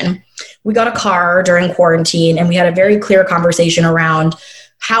conversation. We got a car during quarantine and we had a very clear conversation around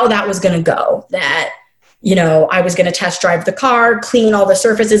how that was going to go. That, I was going to test drive the car, clean all the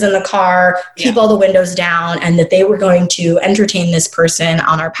surfaces in the car, keep all the windows down, and that they were going to entertain this person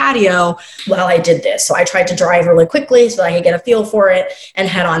on our patio while I did this. So I tried to drive really quickly so that I could get a feel for it and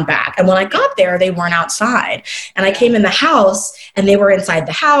head on back. And when I got there, they weren't outside. And I came in the house and they were inside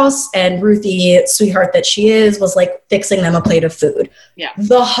the house, and Ruthie, sweetheart that she is, was like fixing them a plate of food. Yeah.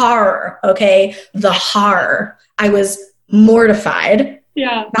 The horror, okay? The horror. I was mortified.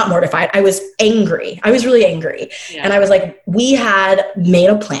 Yeah. Not mortified. I was angry. I was really angry. Yeah. And I was like, we had made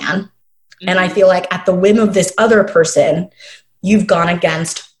a plan. And I feel like at the whim of this other person, you've gone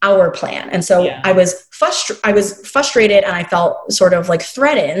against our plan. And so I was frustrated and I felt sort of like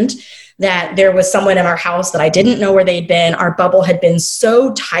threatened that there was someone in our house that I didn't know where they'd been. Our bubble had been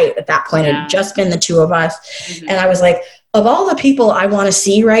so tight at that point. It had just been the two of us. And I was like, of all the people I want to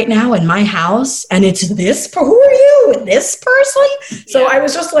see right now in my house, and it's this, who are you? This person? So I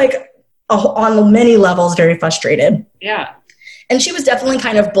was just like, on many levels, very frustrated. Yeah. And she was definitely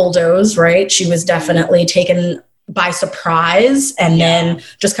kind of bulldozed, right? She was definitely taken by surprise and then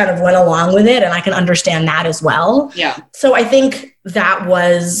just kind of went along with it. And I can understand that as well. Yeah. So I think that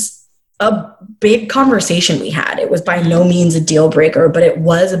was a big conversation we had. It was by no means a deal breaker, but it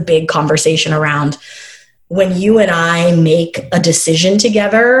was a big conversation around when you and I make a decision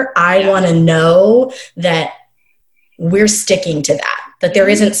together, I want to know that we're sticking to that there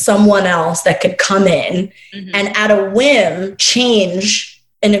isn't someone else that could come in and at a whim change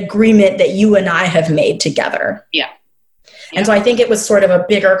an agreement that you and I have made together. Yeah. And so I think it was sort of a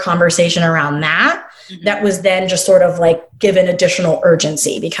bigger conversation around that was then just sort of like given additional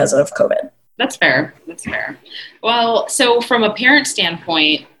urgency because of COVID. That's fair. Well, so from a parent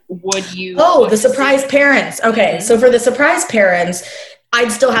standpoint, would you... Oh, the surprise parents. Okay. So for the surprise parents, I'd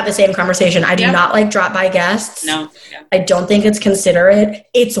still have the same conversation. I do not like drop-by guests. No. I don't think it's considerate.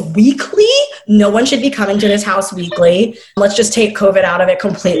 It's weekly. No one should be coming to this house weekly. Let's just take COVID out of it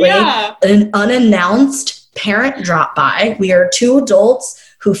completely. Yeah. An unannounced parent drop-by. We are two adults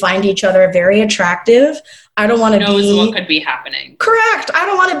who find each other very attractive. I don't want to be... what could be happening. Correct. I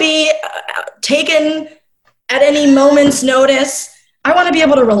don't want to be taken at any moment's notice. I want to be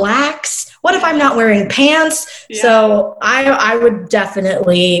able to relax. What if I'm not wearing pants? Yeah. So I would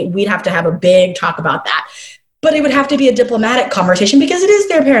definitely, we'd have to have a big talk about that. But it would have to be a diplomatic conversation because it is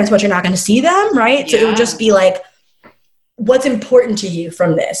their parents, but you're not going to see them, right? Yeah. So it would just be like, what's important to you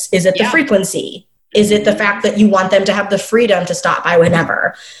from this? Is it the frequency? Is it the fact that you want them to have the freedom to stop by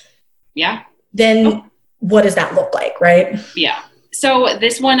whenever? Yeah. Then what does that look like, right? Yeah. So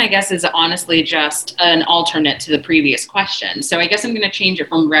this one, I guess, is honestly just an alternate to the previous question. So I guess I'm going to change it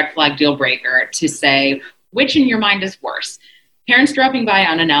from red flag deal breaker to say, which in your mind is worse? Parents dropping by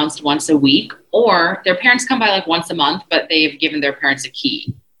unannounced once a week, or their parents come by like once a month, but they've given their parents a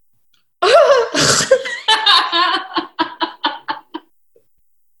key?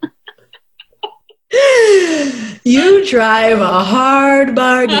 You drive a hard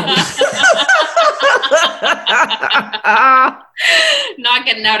bargain. Not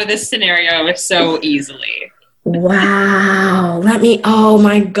getting out of this scenario so easily. Wow. Oh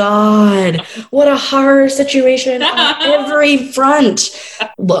my God. What a horror situation on every front.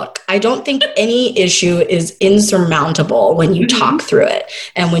 Look, I don't think any issue is insurmountable when you talk through it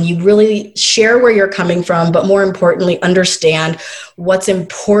and when you really share where you're coming from, but more importantly, understand what's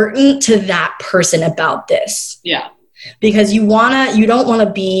important to that person about this. Yeah. Because you don't want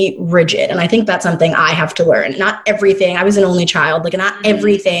to be rigid. And I think that's something I have to learn. Not everything, I was an only child, like not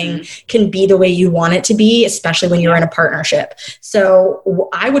everything can be the way you want it to be, especially when you're in a partnership. So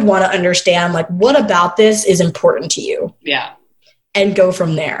I would want to understand, like, what about this is important to you? Yeah. And go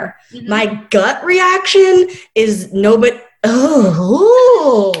from there. My gut reaction is no, but,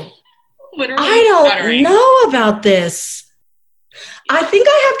 Literally I don't stuttering. know about this. I think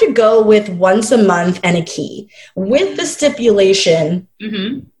I have to go with once a month and a key with the stipulation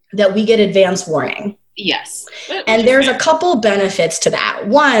that we get advance warning. Yes. And there's a couple benefits to that.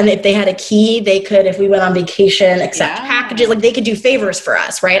 One, if they had a key, they could, if we went on vacation, accept packages, like they could do favors for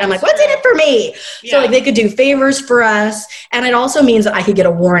us, right? I'm like, what's in it for me? So like they could do favors for us. And it also means that I could get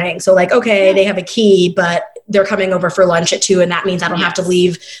a warning. So like, okay, they have a key, but they're coming over for lunch at 2. And that means I don't have to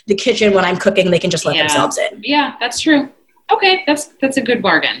leave the kitchen when I'm cooking. They can just let themselves in. Yeah, that's true. Okay, that's a good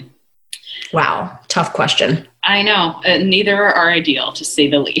bargain. Wow, tough question. I know. Neither are ideal, to say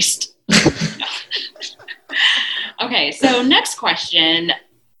the least. Okay, so next question.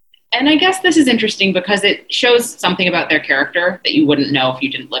 And I guess this is interesting because it shows something about their character that you wouldn't know if you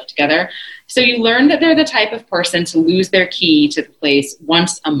didn't live together. So you learn that they're the type of person to lose their key to the place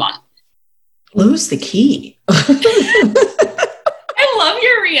once a month. Lose the key? I love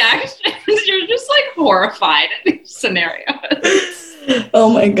your reaction. You're just like horrified at these scenarios.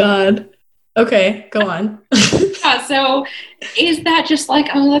 Oh my God. Okay, go on. So is that just like,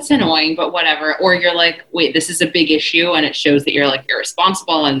 oh, that's annoying, but whatever? Or you're like, wait, this is a big issue and it shows that you're like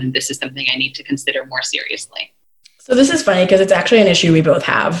irresponsible and this is something I need to consider more seriously? So this is funny because it's actually an issue we both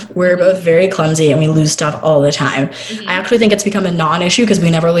have. We're both very clumsy and we lose stuff all the time. I actually think it's become a non-issue because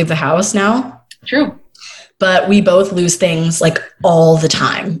we never leave the house now. True. But we both lose things like all the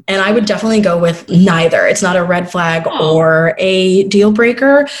time. And I would definitely go with neither. It's not a red flag or a deal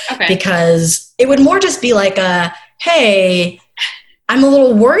breaker because it would more just be like hey, I'm a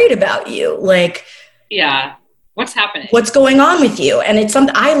little worried about you. Like, yeah, what's happening? What's going on with you? And it's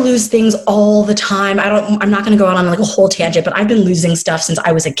something, I lose things all the time. I'm not going to go out on like a whole tangent, but I've been losing stuff since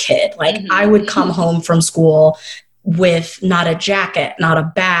I was a kid. Like I would come home from school with not a jacket, not a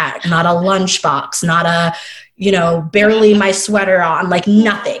bag, not a lunchbox, not a, barely my sweater on, like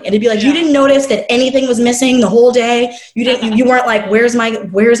nothing. And it'd be like, you didn't notice that anything was missing the whole day. You weren't like, where's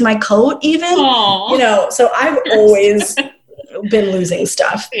my coat even? So I've always been losing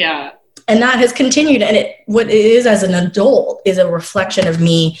stuff. Yeah. And that has continued. And what it is as an adult is a reflection of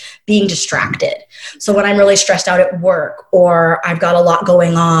me being distracted. So when I'm really stressed out at work, or I've got a lot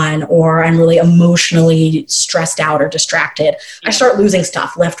going on, or I'm really emotionally stressed out or distracted, I start losing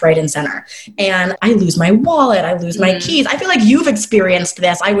stuff left, right, and center. And I lose my wallet. I lose my keys. I feel like you've experienced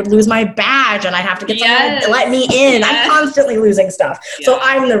this. I would lose my badge and I'd have to get someone to let me in. I'm constantly losing stuff. So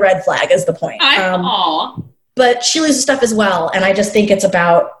I'm the red flag is the point. But she loses stuff as well. And I just think it's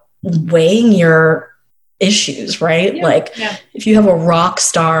about weighing your issues, right? If you have a rock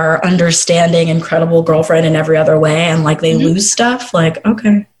star, understanding, incredible girlfriend in every other way and like they lose stuff, like,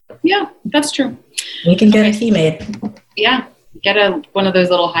 okay. Yeah, that's true. We can get a key made. Yeah. Get one of those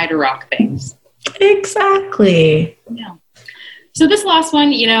little hide a rock things. Exactly. Yeah. So this last one,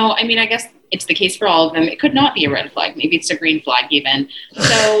 I guess it's the case for all of them. It could not be a red flag. Maybe it's a green flag even.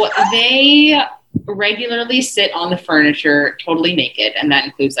 So they regularly sit on the furniture totally naked, and that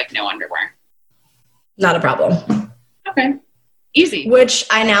includes like no underwear. Not a problem. Okay. Easy. Which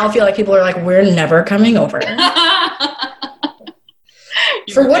I now feel like people are like, we're never coming over.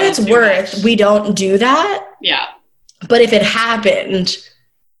 For what it's worth, we don't do that. Yeah. But if it happened,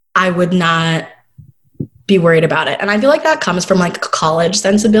 I would not be worried about it. And I feel like that comes from like college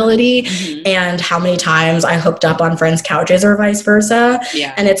sensibility and how many times I hooked up on friends' couches or vice versa.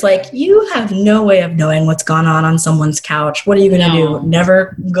 Yeah. And it's like, you have no way of knowing what's gone on someone's couch. What are you going to do?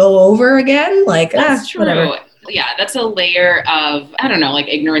 Never go over again? Like, that's true. Whatever. Yeah, that's a layer of, I don't know, like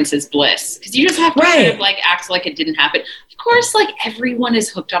ignorance is bliss. Because you just have to kind of like act like it didn't happen. Of course, like everyone is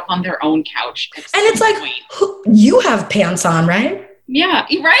hooked up on their own couch. And it's like, you have pants on, right? Yeah,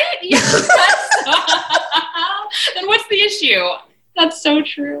 right? Yeah. Then what's the issue? That's so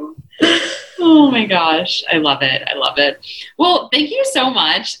true. Oh my gosh. I love it. I love it. Well, thank you so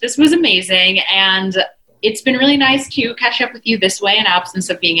much. This was amazing. And it's been really nice to catch up with you this way in absence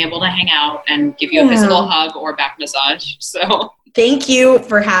of being able to hang out and give you a physical hug or back massage. So thank you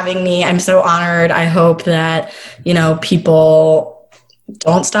for having me. I'm so honored. I hope that, people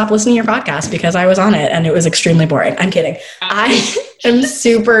don't stop listening to your podcast because I was on it and it was extremely boring. I'm kidding. I am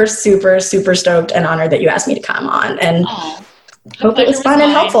super, super, super stoked and honored that you asked me to come on, and hope it was fun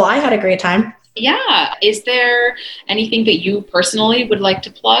and helpful. I had a great time. Yeah. Is there anything that you personally would like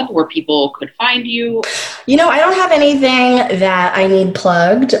to plug where people could find you? I don't have anything that I need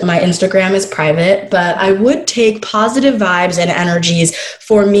plugged. My Instagram is private, but I would take positive vibes and energies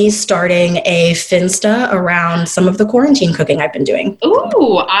for me starting a Finsta around some of the quarantine cooking I've been doing.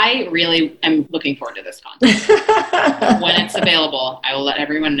 Ooh, I really am looking forward to this content. When it's available, I will let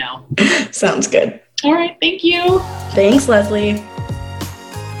everyone know. Sounds good. All right. Thank you. Thanks, Leslie.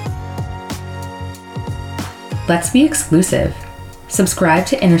 Let's be exclusive. Subscribe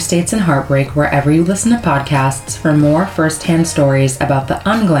to Interstates and Heartbreak wherever you listen to podcasts for more firsthand stories about the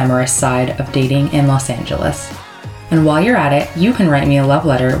unglamorous side of dating in Los Angeles. And while you're at it, you can write me a love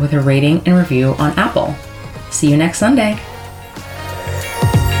letter with a rating and review on Apple. See you next Sunday.